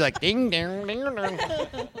we're like, "Ding, ding, ding, ding,"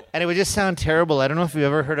 and it would just sound terrible. I don't know if you've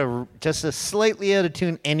ever heard just a slightly out of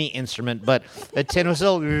tune any instrument, but a tin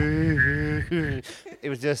whistle.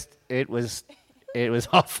 It was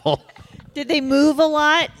awful. Did they move a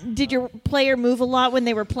lot? Did your player move a lot when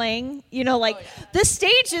they were playing? The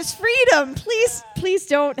stage is freedom. Please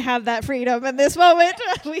don't have that freedom in this moment.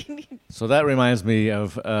 So that reminds me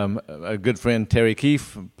of a good friend, Terry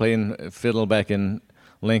Keefe, playing fiddle back in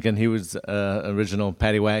Lincoln. He was original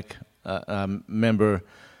Paddywhack member,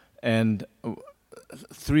 and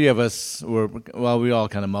three of us were, we all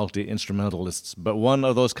kind of multi-instrumentalists, but one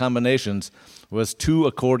of those combinations was 2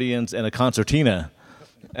 accordions and a concertina,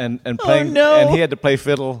 and playing, and he had to play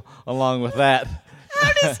fiddle along with that.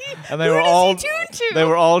 How does he? And who does he tune to? They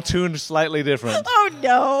were all tuned slightly different. Oh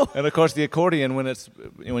no! And of course, the accordion, when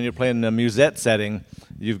you're playing a musette setting,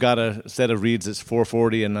 you've got a set of reeds that's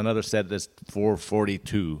 440 and another set that's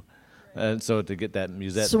 442, and so to get that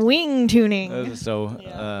musette swing tuning.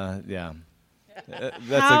 Yeah.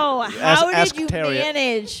 How did you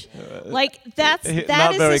manage? That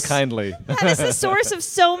not is very kindly. That is the source of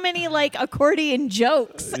so many accordion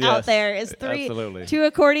jokes out there. Is 2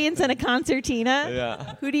 accordions and a concertina.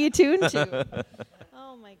 Yeah. Who do you tune to?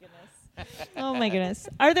 Oh my goodness.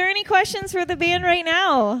 Are there any questions for the band right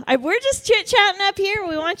now? We're just chit-chatting up here.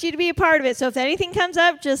 We want you to be a part of it. So if anything comes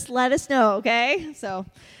up, just let us know, okay? So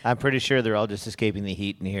I'm pretty sure they're all just escaping the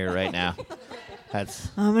heat in here right now.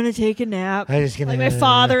 I'm going to take a nap. Like my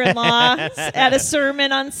father-in-law at a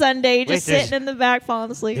sermon on Sunday, just sitting in the back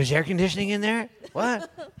falling asleep. There's air conditioning in there?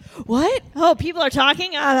 What? What? Oh, people are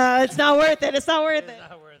talking? It's not worth it. It's not worth it. It's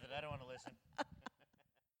not worth it. I don't want to listen.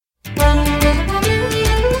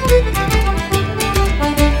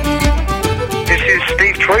 This is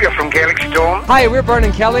Steve Trigger from Gaelic Storm. Hi, we're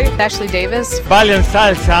Vernon Kelly. Ashley Davis. Valiant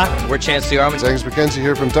Salsa. We're Chance the Armand. James McKenzie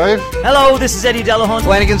here from Dive. Hello, this is Eddie Delahunt.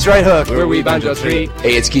 Flanagan's Right Hook. We're Wee Banjo 3.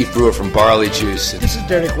 Hey, it's Keith Brewer from Barley Juice. This is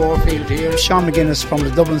Derek Warfield here. Sean McGuinness from the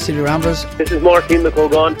Dublin City Ramblers. This is Martin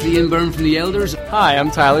McCogan. Ian Byrne from the Elders. Hi, I'm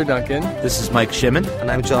Tyler Duncan. This is Mike Shimon. And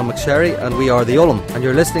I'm John McSherry, and we are the Ullum. And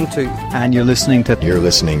you're listening to... You're listening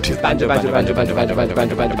to... Banjo, banjo, banjo, banjo, banjo, banjo,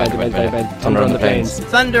 banjo, banjo, banjo, banjo, banjo. Thunder on the Plains.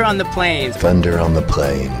 Thunder on the Plains. Thunder on the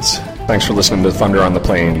Plains. Thanks for listening to Thunder on the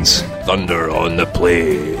Plains. Thunder on the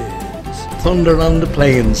Plains. Thunder on the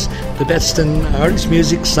Plains, the best in Irish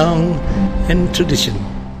music, song, and tradition.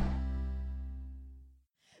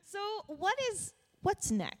 So,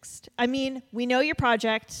 what's next? I mean, we know your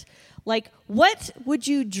project. What would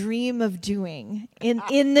you dream of doing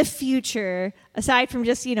in the future, aside from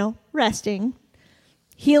just resting,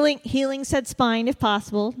 healing said spine if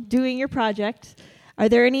possible, doing your project? Are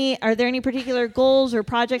there any particular goals or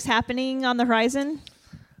projects happening on the horizon?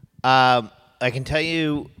 I can tell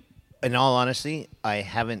you, in all honesty, I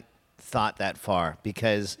haven't thought that far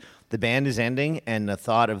because the band is ending, and the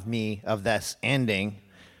thought of this ending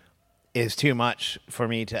is too much for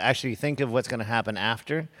me to actually think of what's going to happen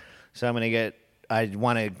after. So I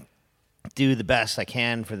want to do the best I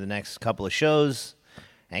can for the next couple of shows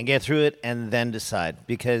and get through it and then decide.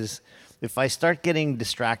 Because if I start getting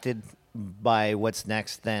distracted by what's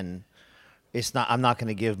next, then I'm not going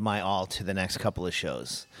to give my all to the next couple of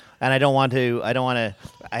shows. And I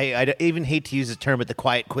even hate to use the term, but the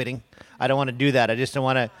quiet quitting. I don't want to do that. I just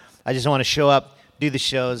want to show up, do the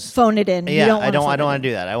shows. Phone it in. Yeah, I don't want to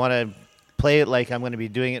do that. I want to play it like I'm going to be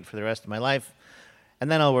doing it for the rest of my life.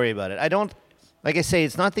 And then I'll worry about it. Like I say,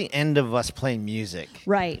 it's not the end of us playing music.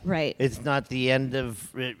 Right. It's not the end of,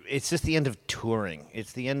 it's just the end of touring.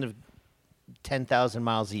 It's the end of 10,000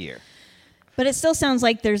 miles a year. But it still sounds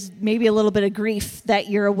like there's maybe a little bit of grief that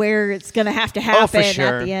you're aware it's going to have to happen for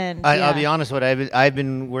sure. at the end. I'll be honest with you. I've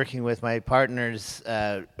been working with my partner's,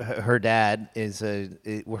 her dad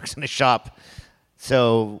works in a shop.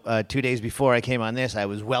 So 2 days before I came on this, I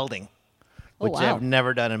was welding, which I've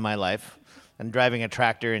never done in my life, and driving a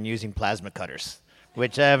tractor and using plasma cutters,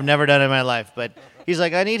 which I've never done in my life. But he's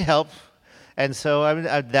like, I need help. And so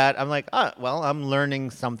I'm like, I'm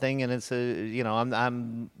learning something, and it's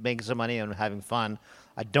I'm making some money and having fun.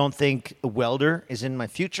 I don't think a welder is in my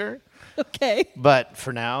future. Okay. But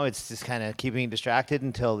for now, it's just kind of keeping me distracted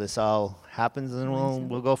until this all happens, and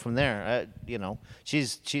we'll go from there.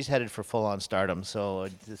 She's headed for full-on stardom, so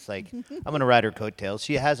it's like I'm going to ride her coattails.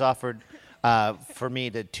 She has offered for me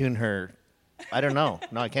to tune her. I don't know.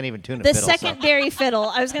 No, I can't even tune a fiddle. The secondary fiddle.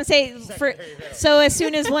 I was going to say, so as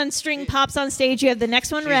soon as one string pops on stage, you have the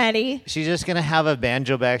next one ready. She's just going to have a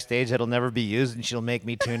banjo backstage that'll never be used, and she'll make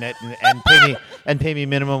me tune it and pay me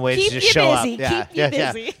minimum wage to just show up. Keep you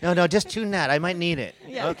busy. No, just tune that. I might need it.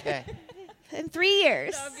 Yeah. Okay. In 3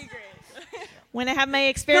 years. That would be great. When I have my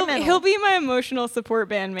experimental. He'll be my emotional support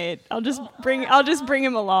bandmate. I'll just bring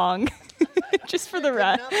him along. Just for the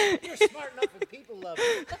rest. You're smart enough and people love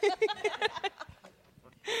you.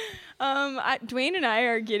 Dwayne and I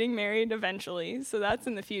are getting married eventually, so that's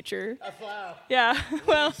in the future. Wow. Yeah.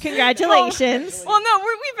 Well, congratulations. Well, no,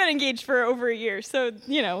 we've been engaged for over a year, so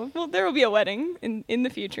there will be a wedding in the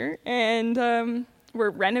future, and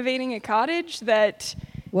we're renovating a cottage that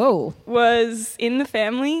was in the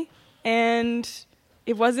family, and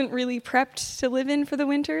it wasn't really prepped to live in for the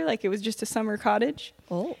winter. Like, it was just a summer cottage.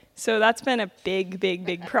 Oh. So that's been a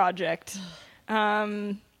big project.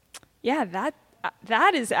 Yeah,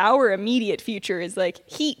 that is our immediate future, is like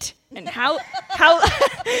heat and how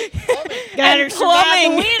and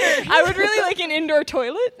plumbing. I would really like an indoor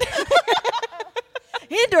toilet.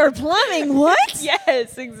 Indoor plumbing, what?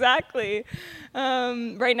 Yes, exactly.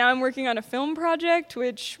 Right now I'm working on a film project,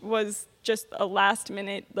 which was just a last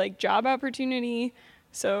minute like job opportunity.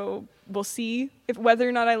 So we'll see whether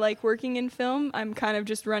or not I like working in film. I'm kind of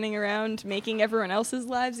just running around making everyone else's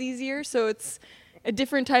lives easier. So it's a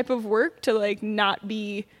different type of work to like not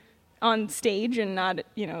be on stage and not,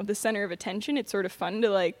 the center of attention. It's sort of fun to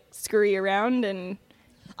like scurry around and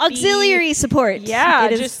auxiliary support. Yeah,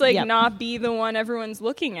 just not be the one everyone's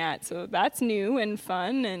looking at. So that's new and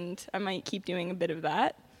fun, and I might keep doing a bit of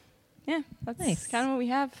that. Yeah, that's nice. Kind of what we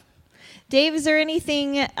have. Dave, is there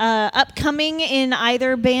anything upcoming in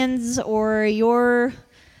either bands or your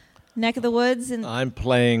neck of the woods? I'm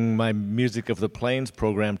playing my Music of the Plains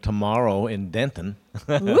program tomorrow in Denton.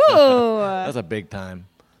 Ooh. That's a big time.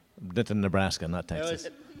 Denton, Nebraska, not Texas.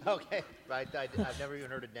 Okay, right. I've never even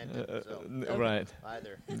heard of Denton. So. Right.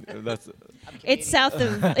 Either. It's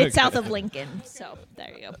south of Lincoln. So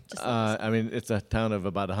there you go. I mean, it's a town of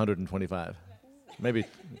about 125, maybe.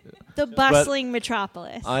 The bustling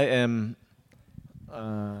metropolis. I am.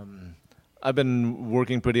 I've been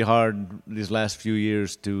working pretty hard these last few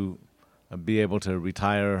years to be able to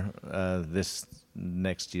retire this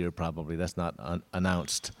next year. Probably that's not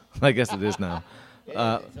announced. I guess it is now. It's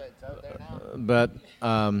out there now. But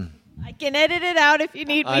I can edit it out if you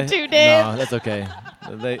need me to, Dave. No, that's okay.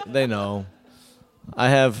 They know. I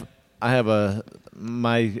have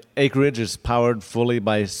my acreage is powered fully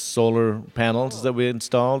by solar panels that we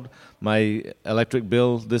installed. My electric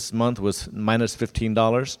bill this month was minus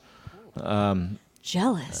 $15.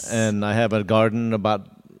 Jealous. And I have a garden about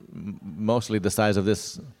mostly the size of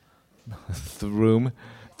this room.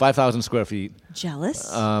 5,000 square feet. Jealous.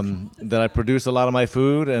 That I produce a lot of my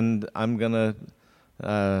food, and I'm going to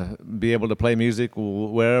be able to play music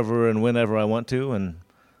wherever and whenever I want to, and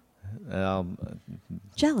I'll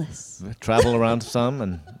jealous. Travel around some,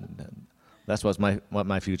 and that's what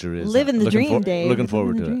my future is. Living the dream, Dave. Looking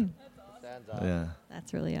forward to it. Awesome. Yeah.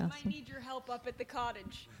 That's really awesome. I need your help up at the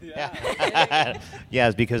cottage. Yeah. Yeah,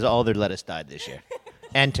 it's because all their lettuce died this year.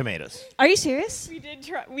 And tomatoes. Are you serious?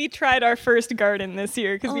 We tried our first garden this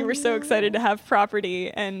year because we were so excited to have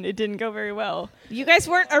property, and it didn't go very well. You guys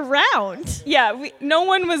weren't around. Yeah, no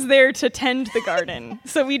one was there to tend the garden.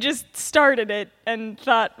 So we just started it and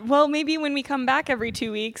thought, well, maybe when we come back every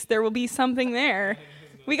 2 weeks, there will be something there.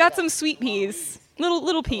 We got some sweet peas,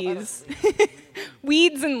 little peas,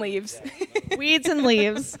 weeds and leaves. Weeds and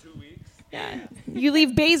leaves. Yeah. You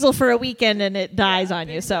leave basil for a weekend and it dies on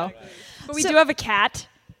you, so... But we do have a cat,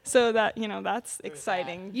 so that, that's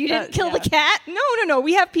exciting. You didn't kill the cat? No.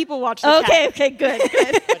 We have people watch the cat. Okay, good.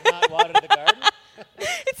 But not water the garden?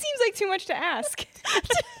 It seems like too much to ask.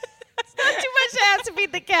 It's not too much to ask to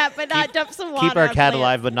feed the cat, but not dump some water. Keep our on cat plants.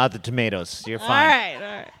 alive, but not the tomatoes. You're fine. All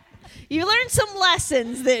right. You learned some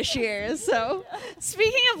lessons this year. So,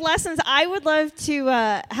 speaking of lessons, I would love to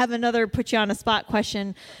have another put you on a spot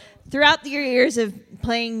question. Throughout your years of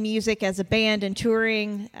playing music as a band and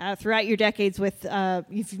touring, throughout your decades with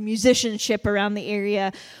musicianship around the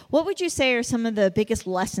area, what would you say are some of the biggest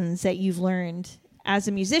lessons that you've learned as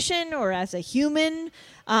a musician or as a human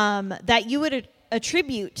that you would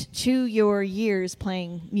attribute to your years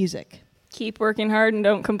playing music? Keep working hard and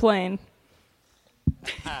don't complain.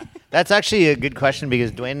 That's actually a good question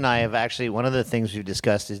because Dwayne and I have actually, one of the things we've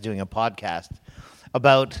discussed is doing a podcast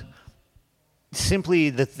about simply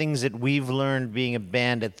the things that we've learned being a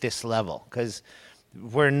band at this level, because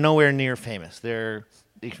we're nowhere near famous. They're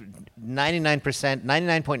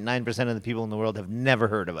 99.9% of the people in the world have never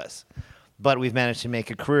heard of us, but we've managed to make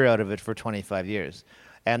a career out of it for 25 years.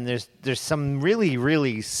 And there's some really,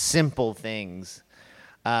 really simple things,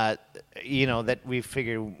 that we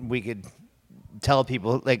figured we could tell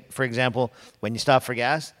people. Like, for example, when you stop for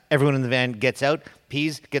gas, everyone in the van gets out,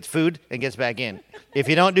 pees, gets food, and gets back in. If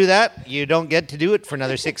you don't do that, you don't get to do it for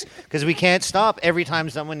another 6, because we can't stop every time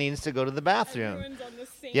someone needs to go to the bathroom. Everyone's on the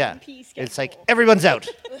same pee schedule. It's like everyone's out.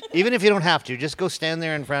 Even if you don't have to, just go stand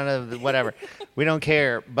there in front of whatever. We don't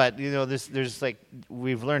care. But there's like,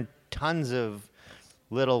 we've learned tons of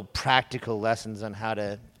little practical lessons on how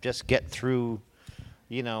to just get through.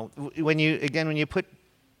 When you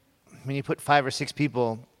put 5 or 6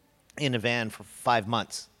 people in a van for 5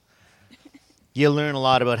 months, you learn a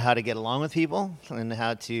lot about how to get along with people and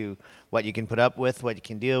what you can put up with, what you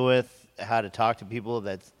can deal with, how to talk to people.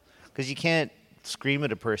 Because you can't scream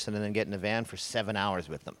at a person and then get in a van for 7 hours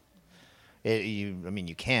with them.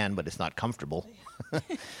 You can, but it's not comfortable.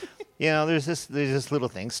 There's just little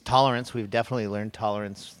things. Tolerance. We've definitely learned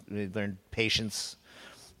tolerance. We've learned patience.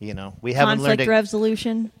 We haven't learned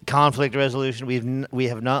resolution. Conflict resolution. We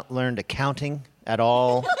have not learned accounting at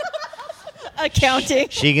all. Accounting.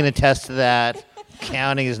 She can attest to that.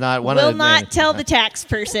 Accounting is not one of the things. Will not tell the tax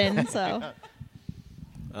person. So.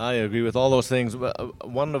 I agree with all those things.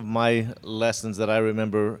 One of my lessons that I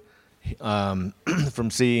remember from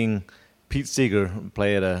seeing Pete Seeger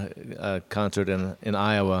play at a concert in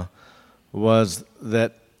Iowa was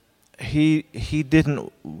that he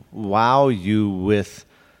didn't wow you with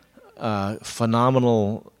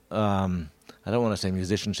phenomenal, I don't want to say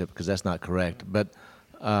musicianship because that's not correct, but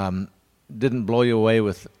didn't blow you away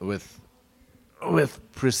with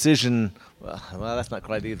precision. Well, that's not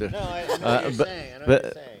quite either. No, I know what you're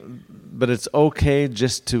saying. But it's okay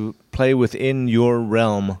just to play within your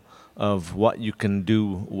realm of what you can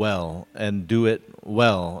do well and do it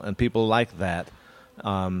well, and people like that.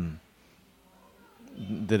 That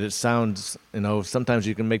it sounds, sometimes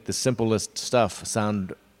you can make the simplest stuff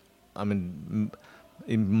sound,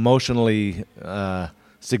 emotionally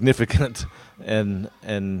significant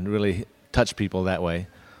and really touch people that way.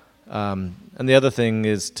 And the other thing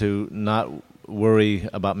is to not worry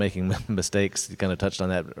about making mistakes. You kind of touched on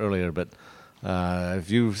that earlier, but if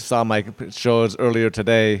you saw my shows earlier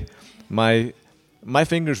today, my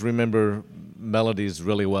fingers remember melodies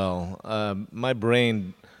really well. My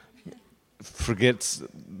brain forgets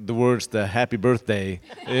the words to Happy Birthday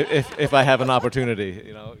if I have an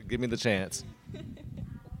opportunity. Give me the chance.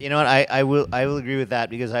 You know what? I will agree with that,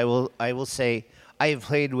 because I will say I have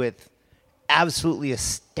played with absolutely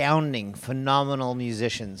astounding, phenomenal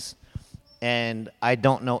musicians, and I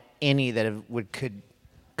don't know any that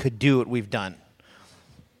could do what we've done.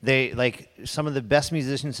 They, like, some of the best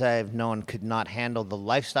musicians I've known could not handle the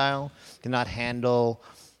lifestyle, could not handle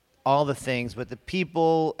all the things, but the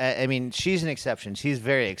people, she's an exception. She's a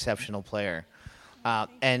very exceptional player.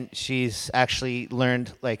 And she's actually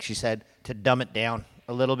learned, like she said, to dumb it down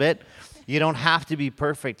a little bit. You don't have to be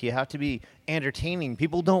perfect. You have to be entertaining.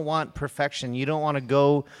 People don't want perfection. You don't want to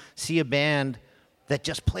go see a band that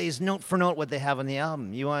just plays note for note what they have on the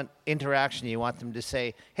album. You want interaction. You want them to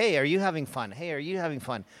say, hey, are you having fun? Hey, are you having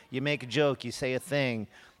fun? You make a joke. You say a thing.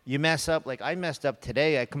 You mess up. Like, I messed up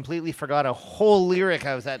today. I completely forgot a whole lyric.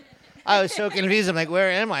 I was so confused. I'm like, where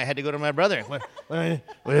am I? I had to go to my brother. And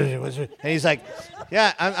he's like,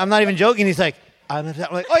 yeah, I'm not even joking. He's like, I'm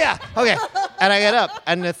like, oh, yeah, okay. And I get up.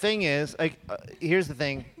 And the thing is, like, here's the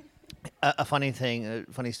thing, a funny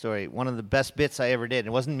story. One of the best bits I ever did, it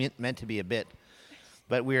wasn't meant to be a bit,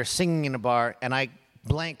 but we were singing in a bar, and I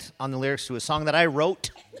blanked on the lyrics to a song that I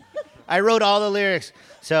wrote. I wrote all the lyrics.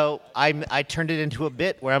 So I turned it into a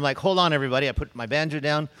bit where I'm like, hold on, everybody. I put my banjo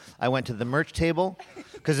down. I went to the merch table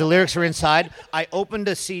because the lyrics were inside. I opened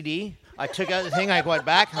a CD. I took out the thing. I went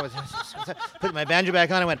back. I put my banjo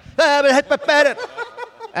back on. I went,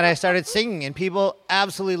 and I started singing, and people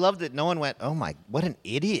absolutely loved it. No one went, oh, my, what an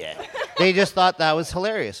idiot. They just thought that was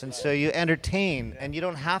hilarious. And so you entertain, and you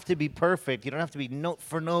don't have to be perfect. You don't have to be note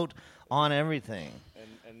for note on everything.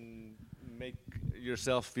 And make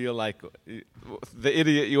yourself feel like the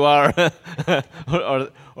idiot you are,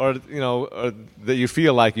 or that you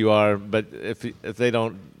feel like you are. But if they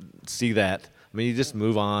don't see that, you just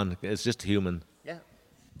move on. It's just human. Yeah.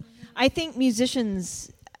 I think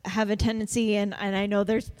musicians have a tendency, and I know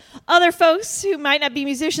there's other folks who might not be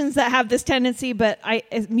musicians that have this tendency, but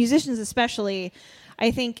musicians especially, I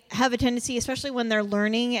think, have a tendency, especially when they're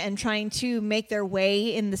learning and trying to make their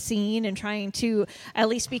way in the scene and trying to at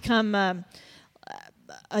least become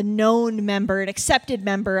a known member, an accepted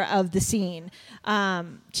member of the scene,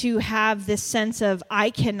 to have this sense of, I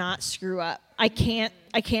cannot screw up. I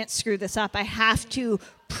can't screw this up. I have to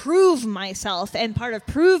prove myself, and part of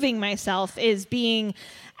proving myself is being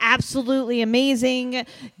absolutely amazing,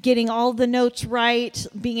 getting all the notes right,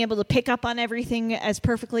 being able to pick up on everything as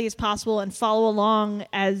perfectly as possible and follow along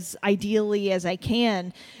as ideally as I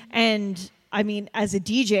can. And as a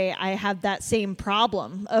DJ, I have that same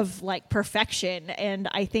problem of like perfection. And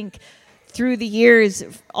I think through the years,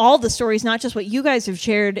 all the stories, not just what you guys have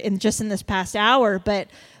shared in this past hour, but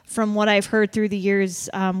from what I've heard through the years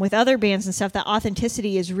with other bands and stuff, that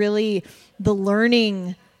authenticity is really the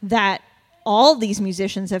learning that all these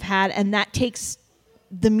musicians have had, and that takes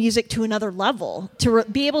the music to another level, to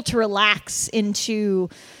be able to relax into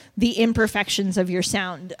the imperfections of your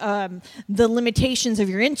sound, the limitations of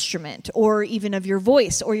your instrument, or even of your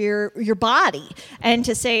voice or your body, and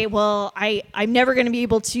to say, well, I'm never going to be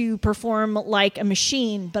able to perform like a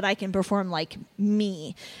machine, but I can perform like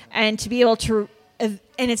me, and to be able to, and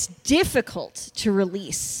it's difficult to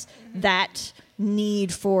release that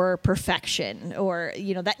need for perfection, or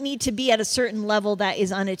that need to be at a certain level that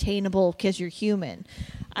is unattainable because you're human.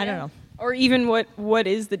 I don't know. Or even what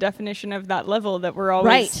is the definition of that level that we're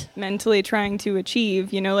always mentally trying to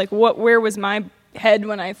achieve? Where was my head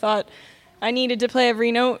when I thought I needed to play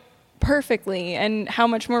every note perfectly? And how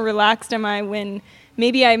much more relaxed am I when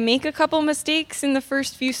maybe I make a couple mistakes in the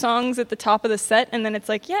first few songs at the top of the set, and then it's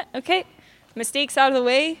like, yeah, okay, mistakes out of the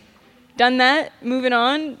way, done that, moving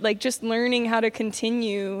on. Like, just learning how to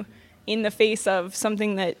continue in the face of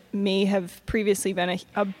something that may have previously been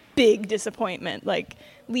a big disappointment, like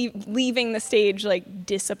leaving the stage like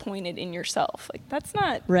disappointed in yourself. Like, that's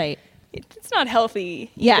not right. It's not healthy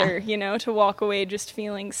either, to walk away just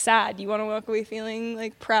feeling sad. You want to walk away feeling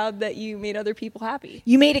like proud that you made other people happy.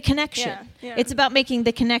 You made a connection. Yeah. It's about making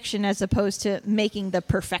the connection as opposed to making the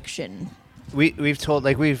perfection. We've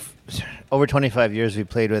over 25 years we've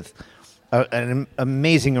played with an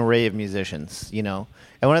amazing array of musicians, And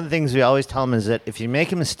one of the things we always tell them is that if you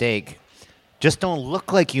make a mistake, just don't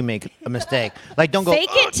look like you make a mistake. Like, don't go,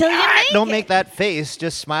 fake it till you make don't it. make that face.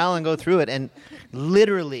 Just smile and go through it. And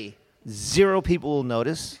literally 0 people will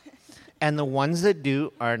notice. And the ones that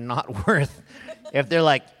do are not worth. If they're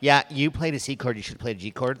like, yeah, you played a C chord, you should play a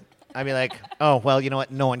G chord. I'd be like, oh, well, you know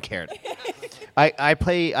what? No one cared. I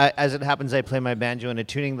play, as it happens, I play my banjo in a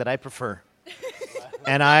tuning that I prefer.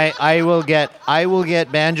 And I will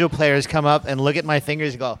get banjo players come up and look at my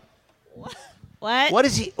fingers and go, what? What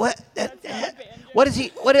is he? What? What is he?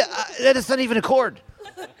 What? That is not even a chord.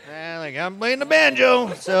 I'm playing the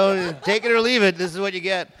banjo, so take it or leave it. This is what you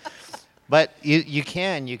get. But you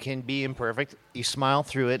can be imperfect. You smile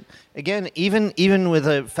through it. Again, even with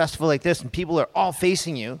a festival like this, and people are all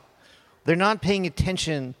facing you, they're not paying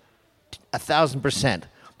attention 1,000%.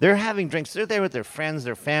 They're having drinks. They're there with their friends,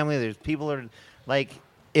 their family. There's people who are like,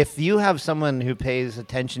 if you have someone who pays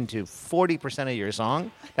attention to 40% of your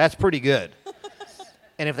song, that's pretty good.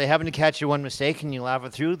 And if they happen to catch your one mistake and you laugh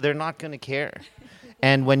it through, they're not going to care.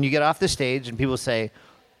 And when you get off the stage and people say,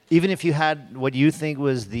 even if you had what you think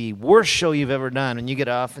was the worst show you've ever done, and you get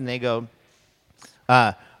off and they go,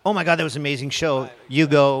 oh my God, that was an amazing show. You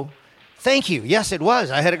go, thank you. Yes, it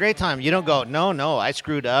was. I had a great time. You don't go, no, I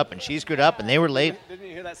screwed up and she screwed up and they were late. Didn't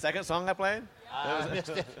you hear that second song I played?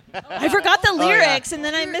 I forgot the lyrics and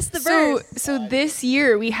then I missed the verse. So this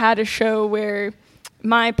year we had a show where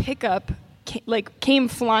my pickup came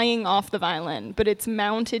flying off the violin, but it's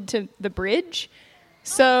mounted to the bridge.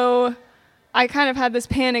 So I kind of had this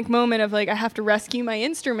panic moment of like, I have to rescue my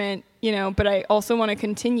instrument, but I also want to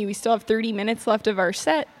continue. We still have 30 minutes left of our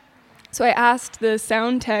set. So I asked the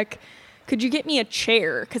sound tech, could you get me a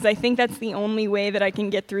chair? Because I think that's the only way that I can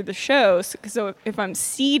get through the show. So if I'm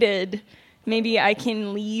seated, maybe I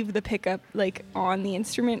can leave the pickup like on the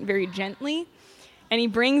instrument very gently. And he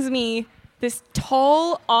brings me this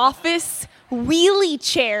tall office wheelie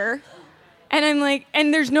chair. And I'm like,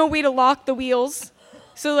 and there's no way to lock the wheels.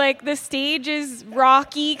 So like the stage is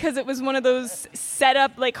rocky because it was one of those set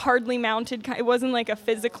up like hardly mounted. It wasn't like a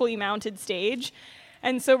physically mounted stage.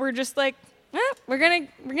 And so we're just like, we're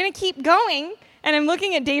gonna keep going. And I'm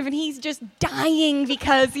looking at Dave and he's just dying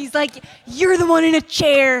because he's like, you're the one in a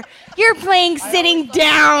chair. You're playing sitting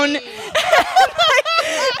down. And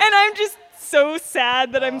I'm just so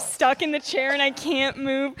sad that I'm stuck in the chair and I can't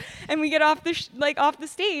move. And we get off the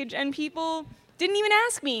stage and people didn't even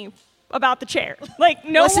ask me about the chair. Like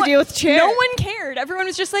What's the deal with the chair? No one cared. Everyone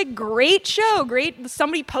was just like, great show, great.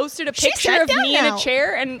 Somebody posted a picture of me in a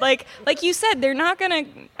chair, and like you said, they're not gonna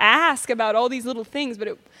ask about all these little things.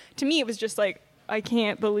 But to me, it was just like, I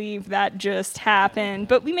can't believe that just happened.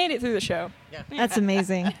 But we made it through the show. Yeah. That's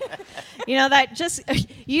amazing.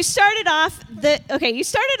 You started off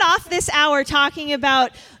this hour talking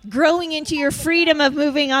about growing into your freedom of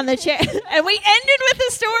moving on the chair. And we ended with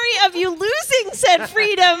the story of you losing said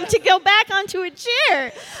freedom to go back onto a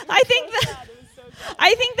chair. I think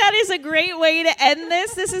that is a great way to end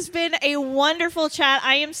this. This has been a wonderful chat.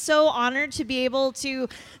 I am so honored to be able to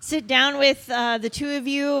sit down with the two of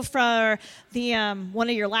you for the one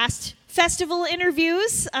of your last festival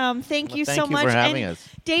interviews. Thank you so much. Thank you for having us.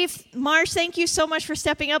 Dave, Marsh, thank you so much for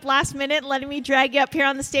stepping up last minute and letting me drag you up here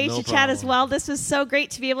on the stage to chat as well. This was so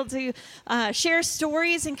great to be able to share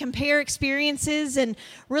stories and compare experiences and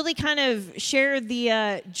really kind of share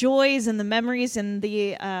the joys and the memories and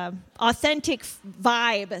the authentic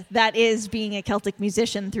vibe that is being a Celtic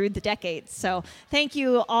musician through the decades. So thank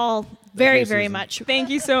you all very, very much. Thank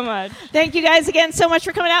you so much. Thank you guys again so much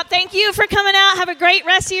for coming out. Thank you for coming out. Have a great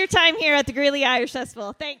rest of your time here at the Greeley Irish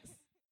Festival. Thanks.